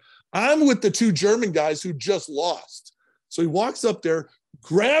player. I'm with the two German guys who just lost. So he walks up there,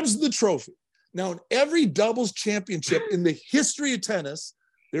 grabs the trophy. Now, in every doubles championship in the history of tennis,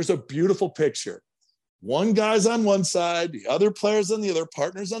 there's a beautiful picture. One guy's on one side, the other player's on the other,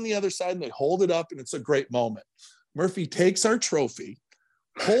 partner's on the other side, and they hold it up, and it's a great moment. Murphy takes our trophy,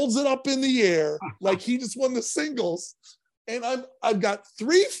 holds it up in the air like he just won the singles, and I've got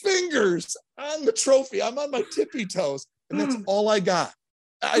 3 fingers on the trophy. I'm on my tippy toes, and that's all I got.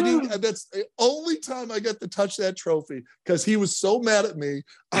 That's the only time I got to touch that trophy because he was so mad at me.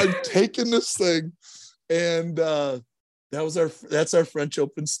 I've taken this thing, and that's our French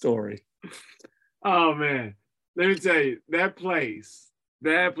Open story. Oh man, let me tell you that place.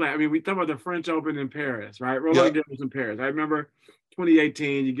 I mean, we talk about the French Open in Paris, right? Roland Garros in Paris. I remember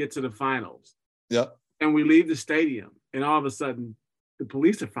 2018. You get to the finals. Yeah. And we leave the stadium, and all of a sudden, the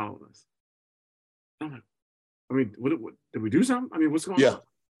police are following us. I'm like, I mean, what did we do something? I mean, what's going on?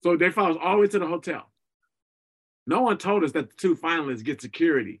 So they follow us all the way to the hotel. No one told us that the 2 finalists get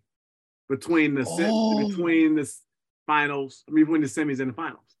security between the finals, between the semis and the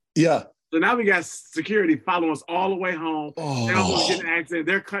finals. Yeah. So now we got security following us all the way home. They almost get in an accident.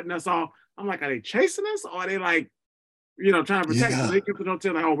 They're cutting us off. I'm like, are they chasing us, or are they trying to protect us? They come to the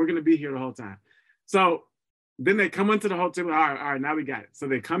hotel like, oh, we're gonna be here the whole time. So then they come into the hotel. All right, now we got it. So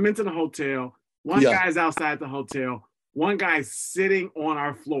they come into the hotel. One guy's outside the hotel. One guy's sitting on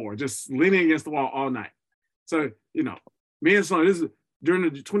our floor, just leaning against the wall all night. So, me and Sloan, this is during the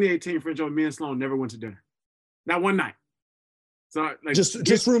 2018 French Open, me and Sloan never went to dinner. Not one night. So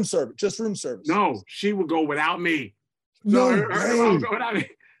just room service. Just room service. No, she would go without me. Without me.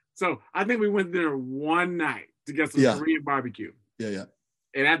 So I think we went to dinner one night to get some Korean barbecue. Yeah.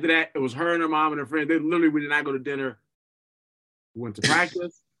 And after that, it was her and her mom and her friend. We did not go to dinner. We went to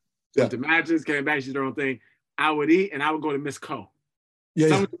practice, went to matches, came back, she did her own thing. I would eat, and I would go to Miss Cole.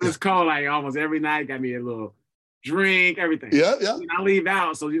 Miss Cole, like almost every night, got me a little drink, everything. Yeah. And I leave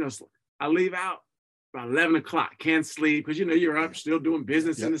out. So, I leave out about 11 o'clock. Can't sleep because, you're up still doing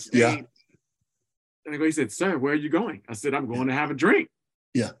business in the state. Yeah. And he said, sir, where are you going? I said, I'm going to have a drink.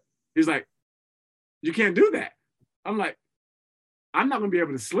 Yeah. He's like, you can't do that. I'm like, I'm not going to be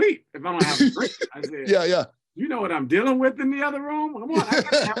able to sleep if I don't have a drink. I said, yeah. you know what I'm dealing with in the other room? Come on, I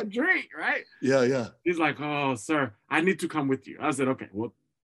gotta have a drink, right? Yeah. He's like, oh, sir, I need to come with you. I said, okay, well,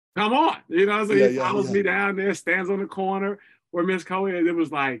 come on. You know, so he follows me down there, stands on the corner where Miss Cohen, and it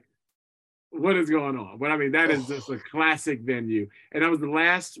was like, what is going on? But I mean, that is just a classic venue. And that was the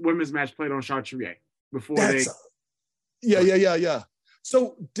last women's match played on Chartrier before Yeah.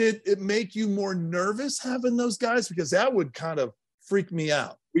 So did it make you more nervous having those guys? Because that would kind of freak me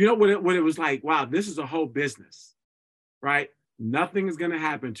out. You know what it was like, wow, this is a whole business, right? Nothing is going to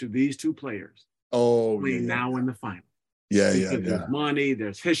happen to these two players now in the final. There's money,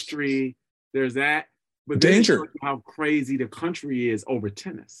 there's history, there's that. But danger. How crazy the country is over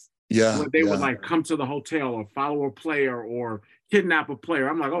tennis. Yeah. Where they would like come to the hotel or follow a player or kidnap a player.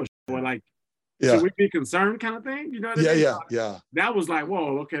 I'm like, oh, boy, like, should we be concerned kind of thing? You know what I mean? Yeah. That was like,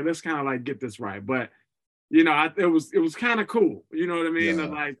 whoa, okay, let's kind of like get this right. But, you know, it was kind of cool. You know what I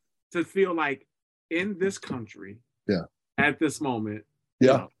mean? Like to feel like in this country, at this moment, you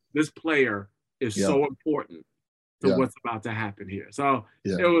know, this player is so important to what's about to happen here. So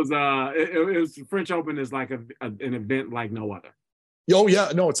it was the French Open is like an event like no other. Oh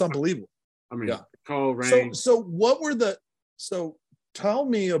yeah, no, it's unbelievable. I mean, cold rain. So what were tell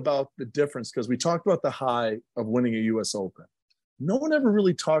me about the difference, because we talked about the high of winning a US Open. No one ever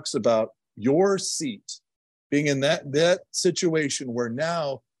really talks about your seat being in that situation where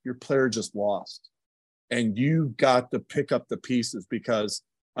now your player just lost and you got to pick up the pieces, because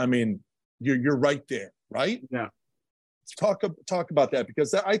I mean, you're right there, right? Yeah. Talk about that,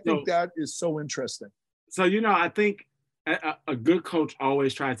 because I think that is so interesting. So, you know, I think a good coach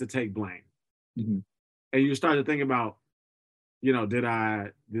always tries to take blame. Mm-hmm. And you start to think about, you know, did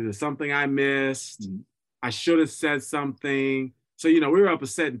there something I missed? Mm-hmm. I should have said something. So, you know, we were up a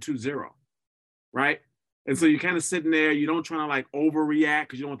set in 2-0, right? And so you're kind of sitting there, you don't try to like overreact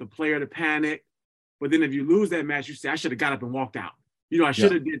because you don't want the player to panic. But then if you lose that match, you say, I should have got up and walked out. You know, I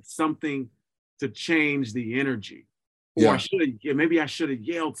should have did something to change the energy. Or maybe I should have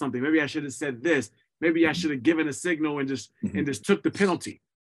yelled something. Maybe I should have said this. Maybe I should have given a signal and just took the penalty.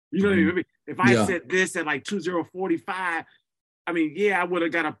 You know what I mean? Maybe if I said this at like 2-0-45, I mean, I would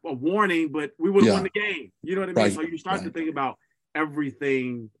have got a warning, but we would have won the game. You know what I mean? Right. So you start to think about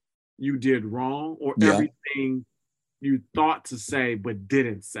everything you did wrong or everything you thought to say but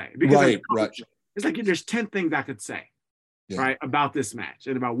didn't say. Because it's like there's 10 things I could say, right, about this match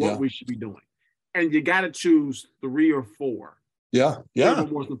and about what we should be doing. And you got to choose 3 or 4. The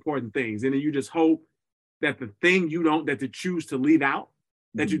most important things. And then you just hope that the thing that you choose to leave out,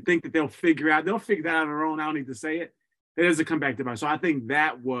 that you think that they'll figure out that on their own. I don't need to say it. It doesn't come back to mind. So I think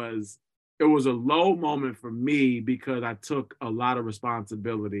it was a low moment for me because I took a lot of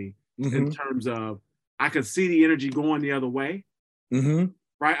responsibility in terms of I could see the energy going the other way. Right?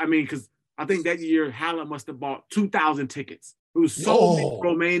 I mean, because I think that year Halle must have bought 2,000 tickets. It was so many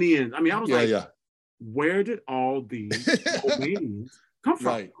Romanians. I mean, I was where did all these Romanians come from?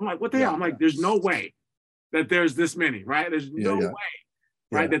 Right. I'm like, what the hell? I'm like, there's no way that there's this many, right? There's no way,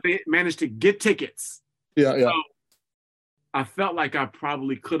 right, that they managed to get tickets. So I felt like I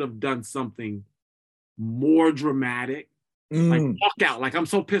probably could have done something more dramatic, like walk out. Like, I'm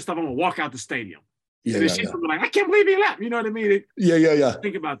so pissed off, I'm gonna walk out the stadium. And then she's like, I can't believe he left. You know what I mean?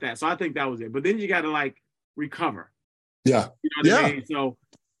 Think about that. So I think that was it. But then you got to like recover. You know what I mean? So,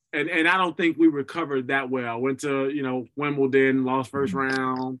 and I don't think we recovered that well. Went to, you know, Wimbledon, lost first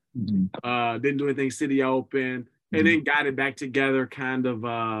round, didn't do anything City Open, and then got it back together kind of,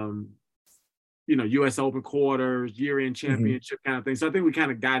 you know, US Open quarters, year-end championship kind of thing. So I think we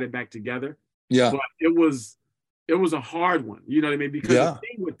kind of got it back together. But it was a hard one. You know what I mean? Because the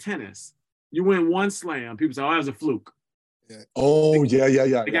thing with tennis, you win one slam, people say, oh, that was a fluke.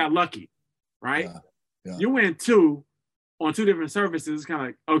 They got lucky, right? You win 2 on 2 different surfaces. It's kind of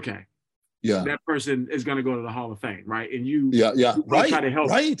like, okay, that person is going to go to the Hall of Fame, right? And you try to help.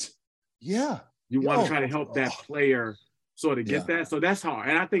 You want to try to help that player sort of get that. So that's hard.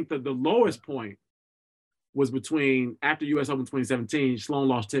 And I think that the lowest point was after US Open 2017, Sloane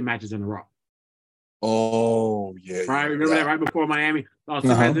lost 10 matches in a row. Right? Remember that right before Miami? Lost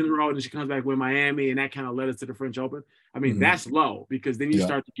 10 matches in a row, and then she comes back with Miami, and that kind of led us to the French Open. I mean, that's low, because then you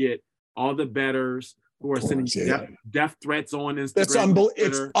start to get all the bettors who are sending death threats on Instagram.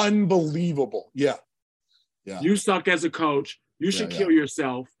 It's unbelievable. You suck as a coach. You should kill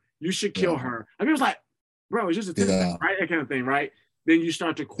yourself. You should kill her. I mean, it was like, bro, it's just a tennis match, right? That kind of thing, right? Then you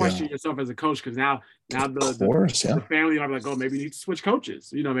start to question yourself as a coach, because now the family are like, oh, maybe you need to switch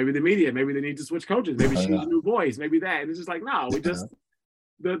coaches. You know, maybe the media, maybe they need to switch coaches. Maybe she needs a new voice, maybe that. And it's just like, no, we just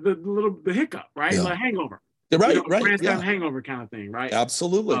the hiccup, right? The hangover. Right, you know, right. Grand Slam Yeah. hangover kind of thing, right?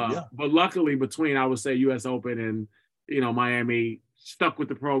 Absolutely. Yeah. But luckily, between I would say U.S. Open and Miami, stuck with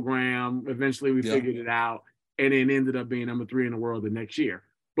the program. Eventually, we figured it out, and then ended up being number 3 in the world the next year.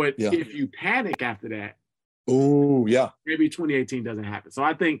 But if you panic after that, maybe 2018 doesn't happen. So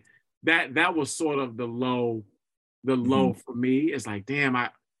I think that was sort of the low for me. It's like, damn,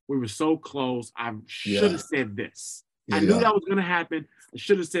 we were so close. I should have said this. I knew that was going to happen. I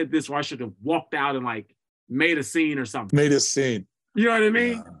should have said this, or I should have walked out and like made a scene or something. Made a scene. You know what I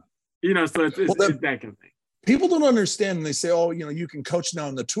mean? You know, so it's that kind of thing. People don't understand, and they say, oh, you can coach now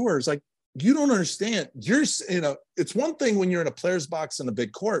on the tour. It's like, you don't understand. It's one thing when you're in a player's box in a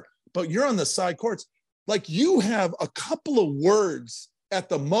big court, but you're on the side courts. Like, you have a couple of words at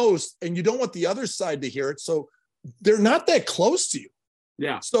the most, and you don't want the other side to hear it. So they're not that close to you.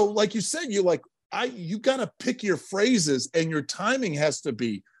 Yeah. So like you said, you got to pick your phrases, and your timing has to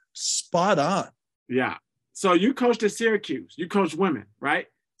be spot on. Yeah. So you coached at Syracuse. You coached women, right?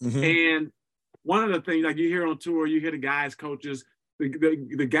 Mm-hmm. And one of the things, like, you hear on tour, you hear the guys, coaches,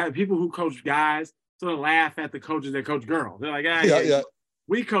 the guy, people who coach guys sort of laugh at the coaches that coach girls. They're like,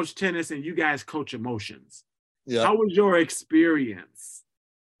 we coach tennis and you guys coach emotions. Yeah. How was your experience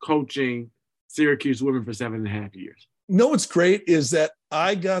coaching Syracuse women for 7.5 years? What's great is that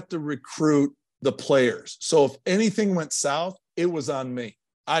I got to recruit the players. So if anything went south, it was on me.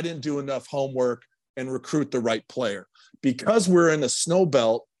 I didn't do enough homework and recruit the right player. Because we're in a snow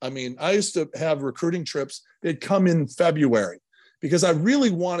belt, I used to have recruiting trips. They'd come in February because I really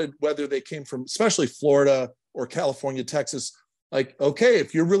wanted, whether they came from, especially Florida or California, Texas, like, okay,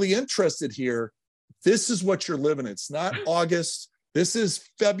 if you're really interested here, this is what you're living in. It's not August. This is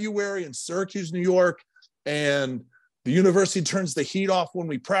February in Syracuse, New York. And the university turns the heat off when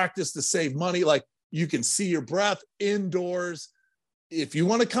we practice to save money. Like, you can see your breath indoors. If you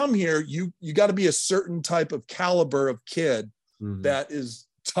want to come here, you got to be a certain type of caliber of kid that is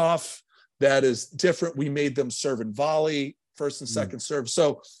tough, that is different. We made them serve and volley, first and second serve.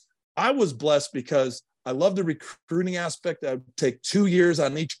 So I was blessed because I love the recruiting aspect. I would take 2 years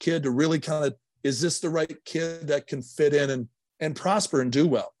on each kid to really kind of, is this the right kid that can fit in and prosper and do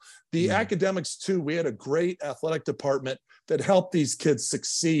well? The academics too, we had a great athletic department that helped these kids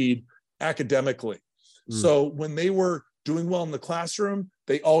succeed academically. So when they were doing well in the classroom,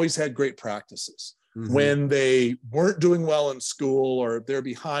 they always had great practices. When they weren't doing well in school, or they're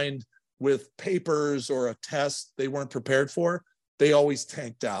behind with papers or a test they weren't prepared for, they always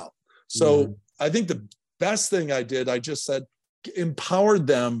tanked out. So I think the best thing I did, I just said, empowered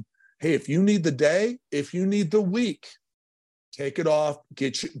them. Hey, if you need the day, if you need the week, take it off,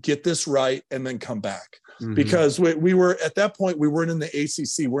 get this right, and then come back. Because we were, at that point, we weren't in the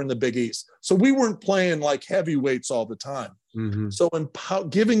ACC, we're in the Big East. So we weren't playing like heavyweights all the time. So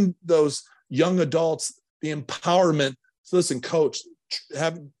giving those young adults the empowerment, so listen, coach,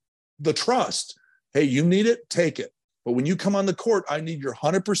 have the trust. Hey, you need it, take it. But when you come on the court, I need your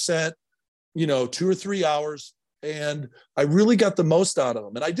 100%, 2 or 3 hours. And I really got the most out of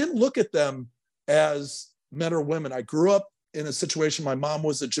them. And I didn't look at them as men or women. I grew up in a situation, my mom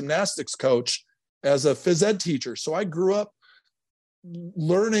was a gymnastics coach as a phys ed teacher. So I grew up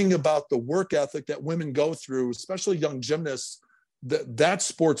learning about the work ethic that women go through, especially young gymnasts. That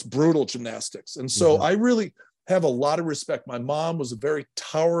sport's brutal, gymnastics. And so I really have a lot of respect. My mom was a very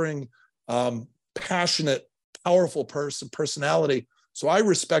towering, passionate, powerful personality. So I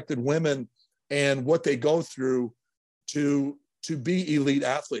respected women and what they go through to be elite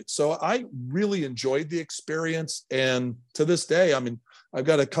athletes. So I really enjoyed the experience. And to this day, I've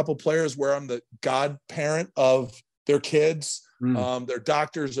got a couple players where I'm the godparent of their kids. They're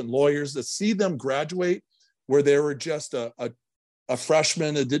doctors and lawyers. To see them graduate where they were just a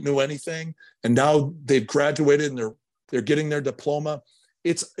freshman that didn't know anything, and now they've graduated and they're getting their diploma.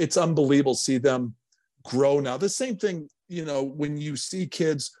 It's unbelievable to see them grow now. The same thing, when you see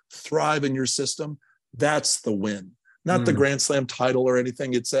kids thrive in your system, that's the win. Not the Grand Slam title or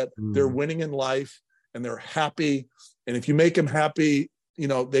anything. It's that they're winning in life and they're happy. And if you make them happy,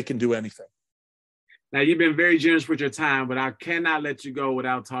 they can do anything. Now, you've been very generous with your time, but I cannot let you go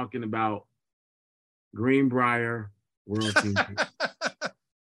without talking about Greenbrier World Team.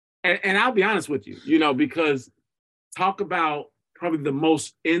 And I'll be honest with you, because talk about probably the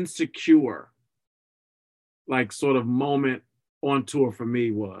most insecure, like, sort of moment on tour for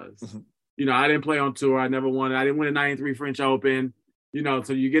me was, I didn't play on tour. I never won. I didn't win a 93 French Open,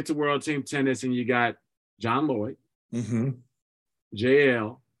 so you get to World Team Tennis and you got John Lloyd,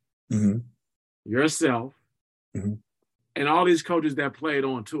 JL, yourself, and all these coaches that played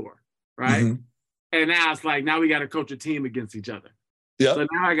on tour, right? And now it's like, now we got to coach a team against each other. So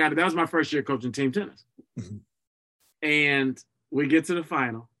now that was my first year coaching team tennis. And we get to the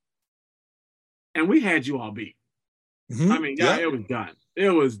final, and we had you all beat. Mm-hmm. I mean, yeah, it was done. It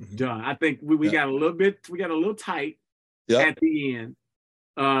was done. I think we got a little tight at the end.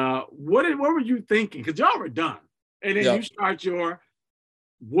 What were you thinking? Because y'all were done. And then you start your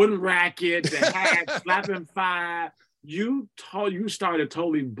wooden racket, the hat, slapping five. You started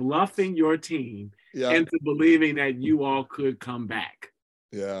totally bluffing your team into believing that you all could come back.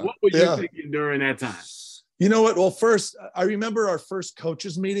 Yeah. What were you thinking during that time? You know what? Well, first, I remember our first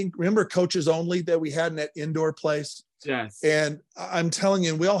coaches meeting. Remember coaches only that we had in that indoor place? Yes. And I'm telling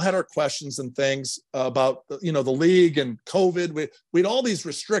you, we all had our questions and things about, the league and COVID. We had all these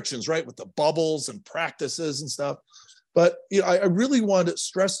restrictions, right? With the bubbles and practices and stuff. But, I really want to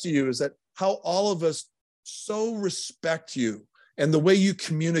stress to you is that how all of us so respect you and the way you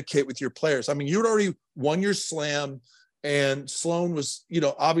communicate with your players. I mean, you had already won your slam, and Sloan was,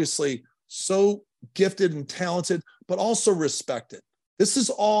 obviously so gifted and talented, but also respected. This is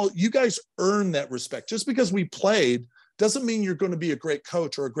all, you guys earn that respect. Just because we played doesn't mean you're going to be a great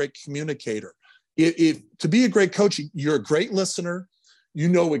coach or a great communicator. If to be a great coach, you're a great listener. You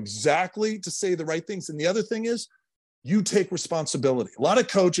know exactly to say the right things. And the other thing is, you take responsibility. A lot of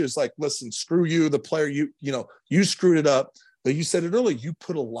coaches like, listen, screw you, the player, you screwed it up. But you said it earlier, you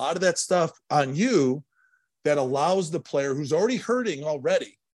put a lot of that stuff on you that allows the player who's already hurting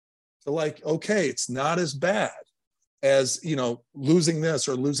already to okay, it's not as bad as, losing this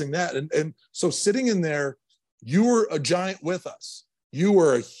or losing that. And so sitting in there, you were a giant with us. You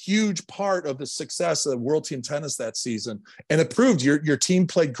were a huge part of the success of World Team Tennis that season. And it proved your team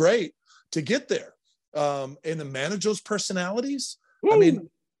played great to get there. And to manage those personalities, I mean,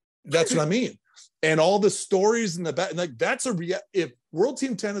 that's what I mean. And all the stories in the back, that's if World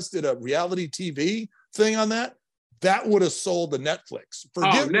Team Tennis did a reality TV thing on that would have sold to Netflix.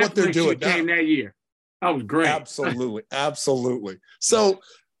 Forget Netflix what they're doing came that year. That was great. Absolutely. Absolutely. So,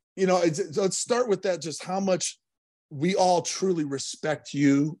 let's start with that, just how much we all truly respect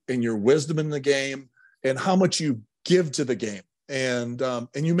you and your wisdom in the game and how much you give to the game, and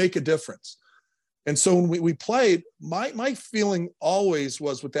you make a difference. And so when we played, my feeling always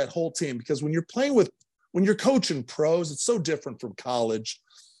was with that whole team, because when you're coaching pros, it's so different from college,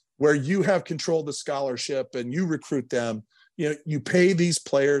 where you have control of the scholarship and you recruit them. You pay these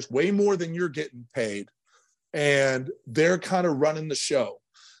players way more than you're getting paid, and they're kind of running the show.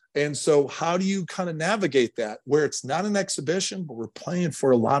 And so how do you kind of navigate that where it's not an exhibition, but we're playing for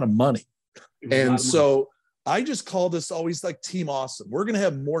a lot of money? And so I just call this always like Team Awesome. We're going to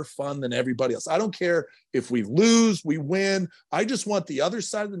have more fun than everybody else. I don't care if we lose, we win. I just want the other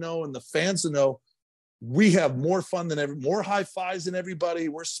side to know and the fans to know we have more fun than more high fives than everybody.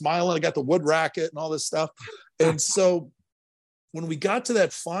 We're smiling. I got the wood racket and all this stuff. And so when we got to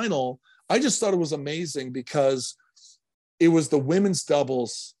that final, I just thought it was amazing because it was the women's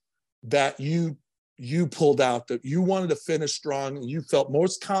doubles that you pulled out, that you wanted to finish strong and you felt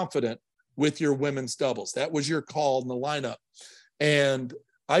most confident with your women's doubles. That was your call in the lineup. And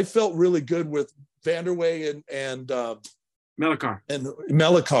I felt really good with Vanderway and Nicole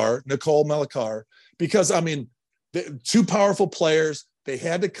Melikar, because two powerful players. They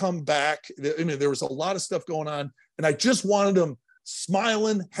had to come back. There was a lot of stuff going on, and I just wanted them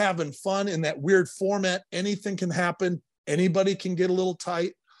smiling, having fun in that weird format. Anything can happen. Anybody can get a little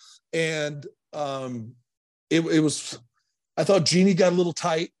tight. And it was, I thought Jeannie got a little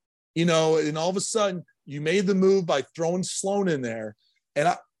tight, and all of a sudden you made the move by throwing Sloan in there.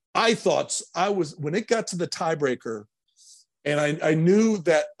 And I thought when it got to the tiebreaker, and I knew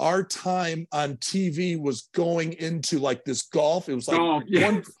that our time on TV was going into like this golf. It was like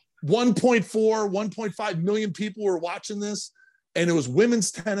 1.4, 1.5 million people were watching this, and it was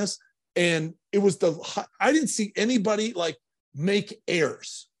women's tennis. And it was I didn't see anybody make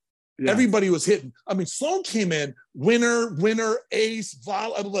errors. Yes. Everybody was hitting. Sloan came in, winner, ace,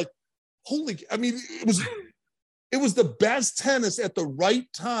 volley. I was like, it was the best tennis at the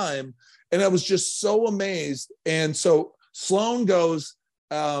right time. And I was just so amazed. And so Sloan goes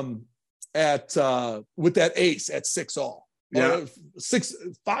with that ace at 6-all,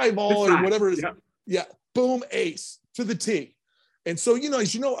 5 all or whatever it is. Yeah. Boom, ace to the tee. And so,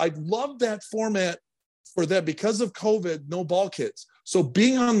 as you know, I love that format for that because of COVID, no ball kids. So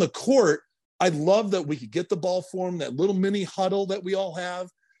being on the court, I love that we could get the ball form, that little mini huddle that we all have.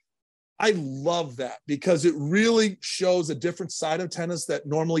 I love that because it really shows a different side of tennis that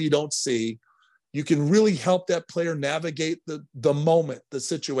normally you don't see. You can really help that player navigate the moment, the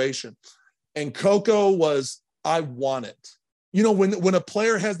situation. And Coco was, I want it. When a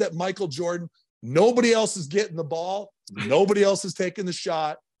player has that Michael Jordan, nobody else is getting the ball. Nobody else is taking the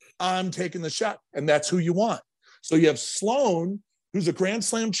shot. I'm taking the shot. And that's who you want. So you have Sloane, who's a Grand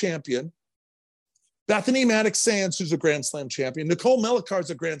Slam champion, Bethany Maddox-Sands, who's a Grand Slam champion, Nicole Melichar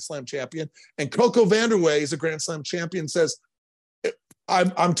is a Grand Slam champion, and Coco Vanderway is a Grand Slam champion, says,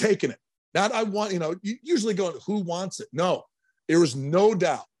 I'm taking it. Not I want, you usually go, who wants it? No, there was no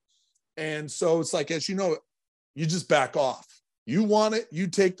doubt. And so it's like, as you know, you just back off. You want it, you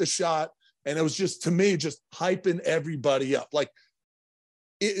take the shot. And it was just, to me, just hyping everybody up. Like,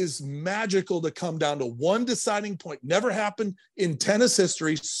 it is magical to come down to one deciding point. Never happened in tennis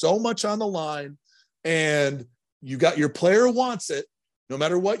history, so much on the line. And you got your player wants it. No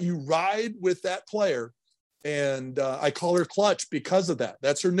matter what, you ride with that player. And I call her Clutch because of that.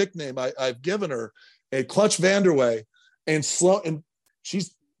 That's her nickname I've given her, a Clutch Vanderway. And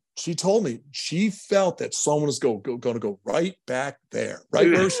she told me she felt that someone was going to go right back there, right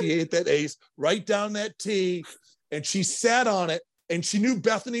where she ate that ace, right down that tee. And she sat on it, and she knew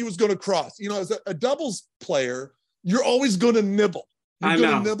Bethany was going to cross. As a doubles player, you're always going to nibble. You're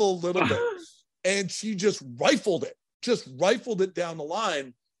going to nibble a little bit. And she just rifled it down the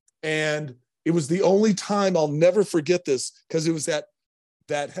line. And it was the only time, I'll never forget this, because it was that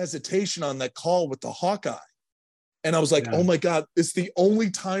hesitation on that call with the Hawkeye. And I was like, oh my God, it's the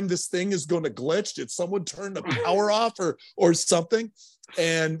only time this thing is going to glitch. Did someone turn the power off or something?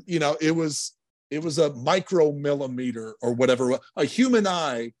 And, it was a micromillimeter or whatever. A human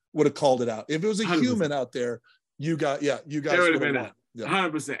eye would have called it out. If it was a 100%. Human out there, you guys would have been won.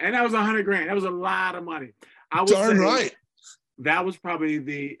 100%. And that was $100,000. That was a lot of money. I would Darn say right. That was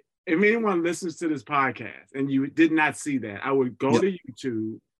probably if anyone listens to this podcast and you did not see that, I would go to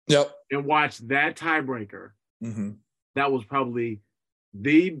YouTube and watch that tiebreaker. Mm-hmm. That was probably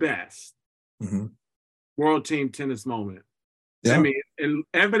the best world team tennis moment. Yeah. I mean, and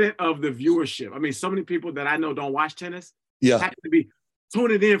evident of the viewership. I mean, so many people that I know don't watch tennis have to be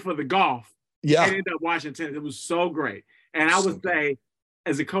tuning in for the golf and end up watching tennis. It was so great. And I would say,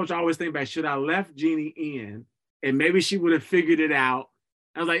 as a coach, I always think back, should I left Jeannie in and maybe she would have figured it out?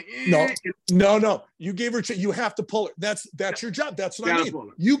 I was like, no. You gave her, you have to pull her. That's your job. That's what I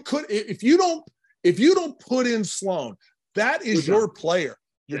mean. You could, if you don't put in Sloane, that is your player.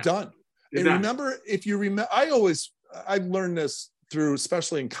 You're done. And remember, I learned this through,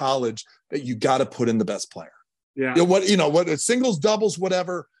 especially in college, that you got to put in the best player. Yeah. What singles, doubles,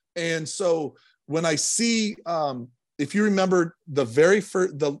 whatever. And so when I see, if you remember the very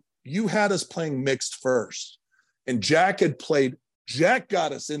first, you had us playing mixed first, and Jack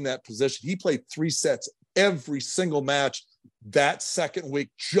got us in that position. He played 3 sets every single match that second week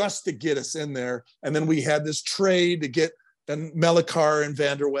just to get us in there. And then we had this trade to get Melichar and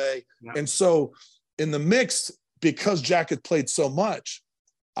Vanderway. Yeah. And so in the mixed, because Jack had played so much,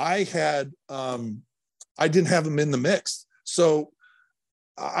 I didn't have him in the mix. So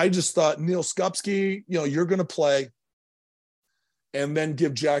I just thought, Neil Skupski, you're going to play, and then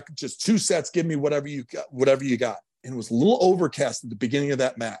give Jack just 2 sets. Give me whatever you got. And it was a little overcast at the beginning of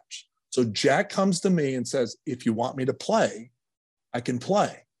that match. So Jack comes to me and says, if you want me to play, I can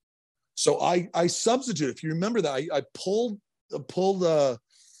play. So I substituted. If you remember that, I pulled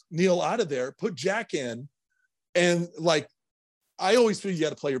Neil out of there, put Jack in, and I always feel you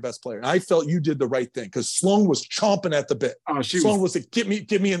got to play your best player. And I felt you did the right thing, because Sloane was chomping at the bit. Sloane was like, get me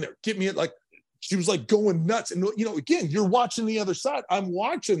in there. Get me in. She was going nuts. And, again, you're watching the other side. I'm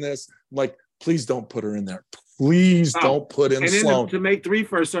watching this. I'm like, please don't put her in there. Please don't put in Sloane. To make 3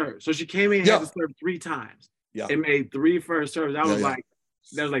 first serves. So she came in and had to serve 3 times. Yeah. And made 3 first serves. That was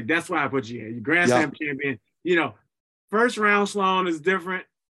that's why I put you in. You're Grand Slam champion. First round Sloane is different.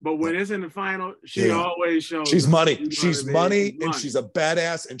 But when it's in the final, she always shows. She's money. She's money, and she's a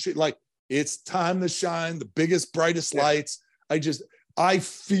badass. And it's time to shine, the biggest, brightest lights. I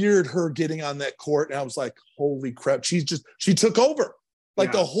feared her getting on that court, and I was like, holy crap. She took over.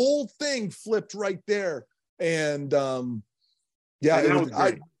 The whole thing flipped right there. And it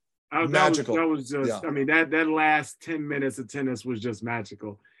was magical. That was just, I mean, that last 10 minutes of tennis was just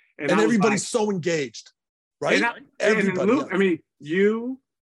magical. And everybody's so engaged, right? Everybody. I mean, you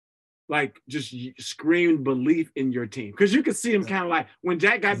just screamed belief in your team, because you could see him kind of when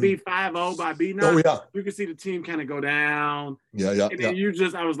Jack got beat 5-0 by B9. You could see the team kind of go down. And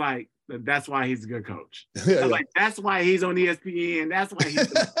then I was like, that's why he's a good coach. That's why he's on ESPN. That's why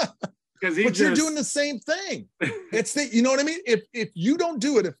he's because you're doing the same thing. It's you know what I mean? If you don't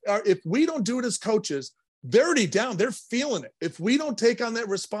do it, if we don't do it as coaches, they're already down. They're feeling it. If we don't take on that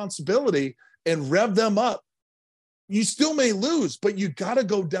responsibility and rev them up, you still may lose, but you got to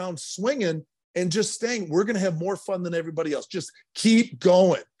go down swinging and just staying. We're going to have more fun than everybody else. Just keep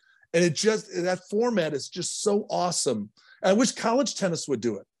going. And that format is just so awesome. I wish college tennis would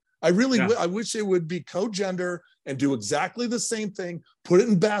do it. I wish it would be co-gender and do exactly the same thing, put it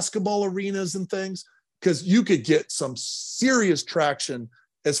in basketball arenas and things, because you could get some serious traction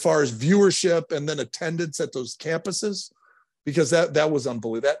as far as viewership and then attendance at those campuses, because that was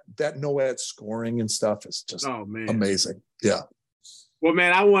unbelievable. That no-ad scoring and stuff is just amazing. Yeah. Well,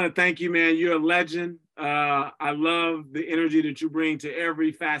 man, I want to thank you, man. You're a legend. I love the energy that you bring to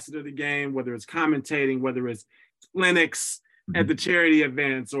every facet of the game, whether it's commentating, whether it's clinics at the charity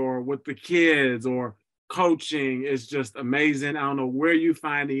events or with the kids or coaching. Is just amazing. I don't know where you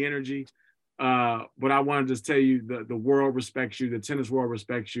find the energy, but I want to just tell you the world respects you. The tennis world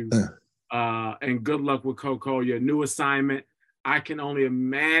respects you. And good luck with Coco, your new assignment. I can only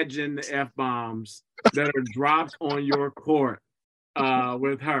imagine the F-bombs that are dropped on your court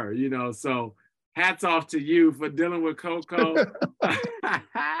with her, so hats off to you for dealing with Coco.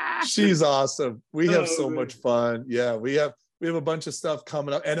 She's awesome. We have so much fun. Yeah, we have a bunch of stuff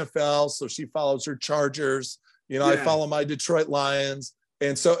coming up. NFL, so she follows her Chargers. I follow my Detroit Lions.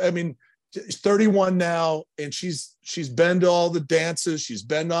 And so, I mean, she's 31 now, and she's been to all the dances. She's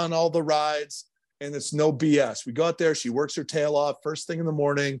been on all the rides, and it's no BS. We go out there. She works her tail off first thing in the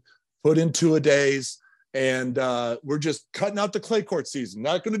morning, put in 2-a-days. And we're just cutting out the clay court season.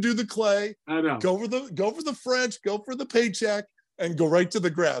 Not going to do the clay. I know. Go for the French. Go for the paycheck, and go right to the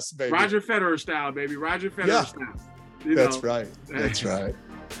grass, baby. Roger Federer style, baby. Roger Federer style. That's right. That's right.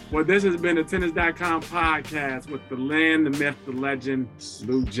 Well, this has been the Tennis.com podcast with the land, the myth, the legend,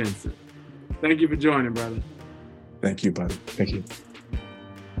 Lou Jensen. Thank you for joining, brother. Thank you, buddy. Thank you.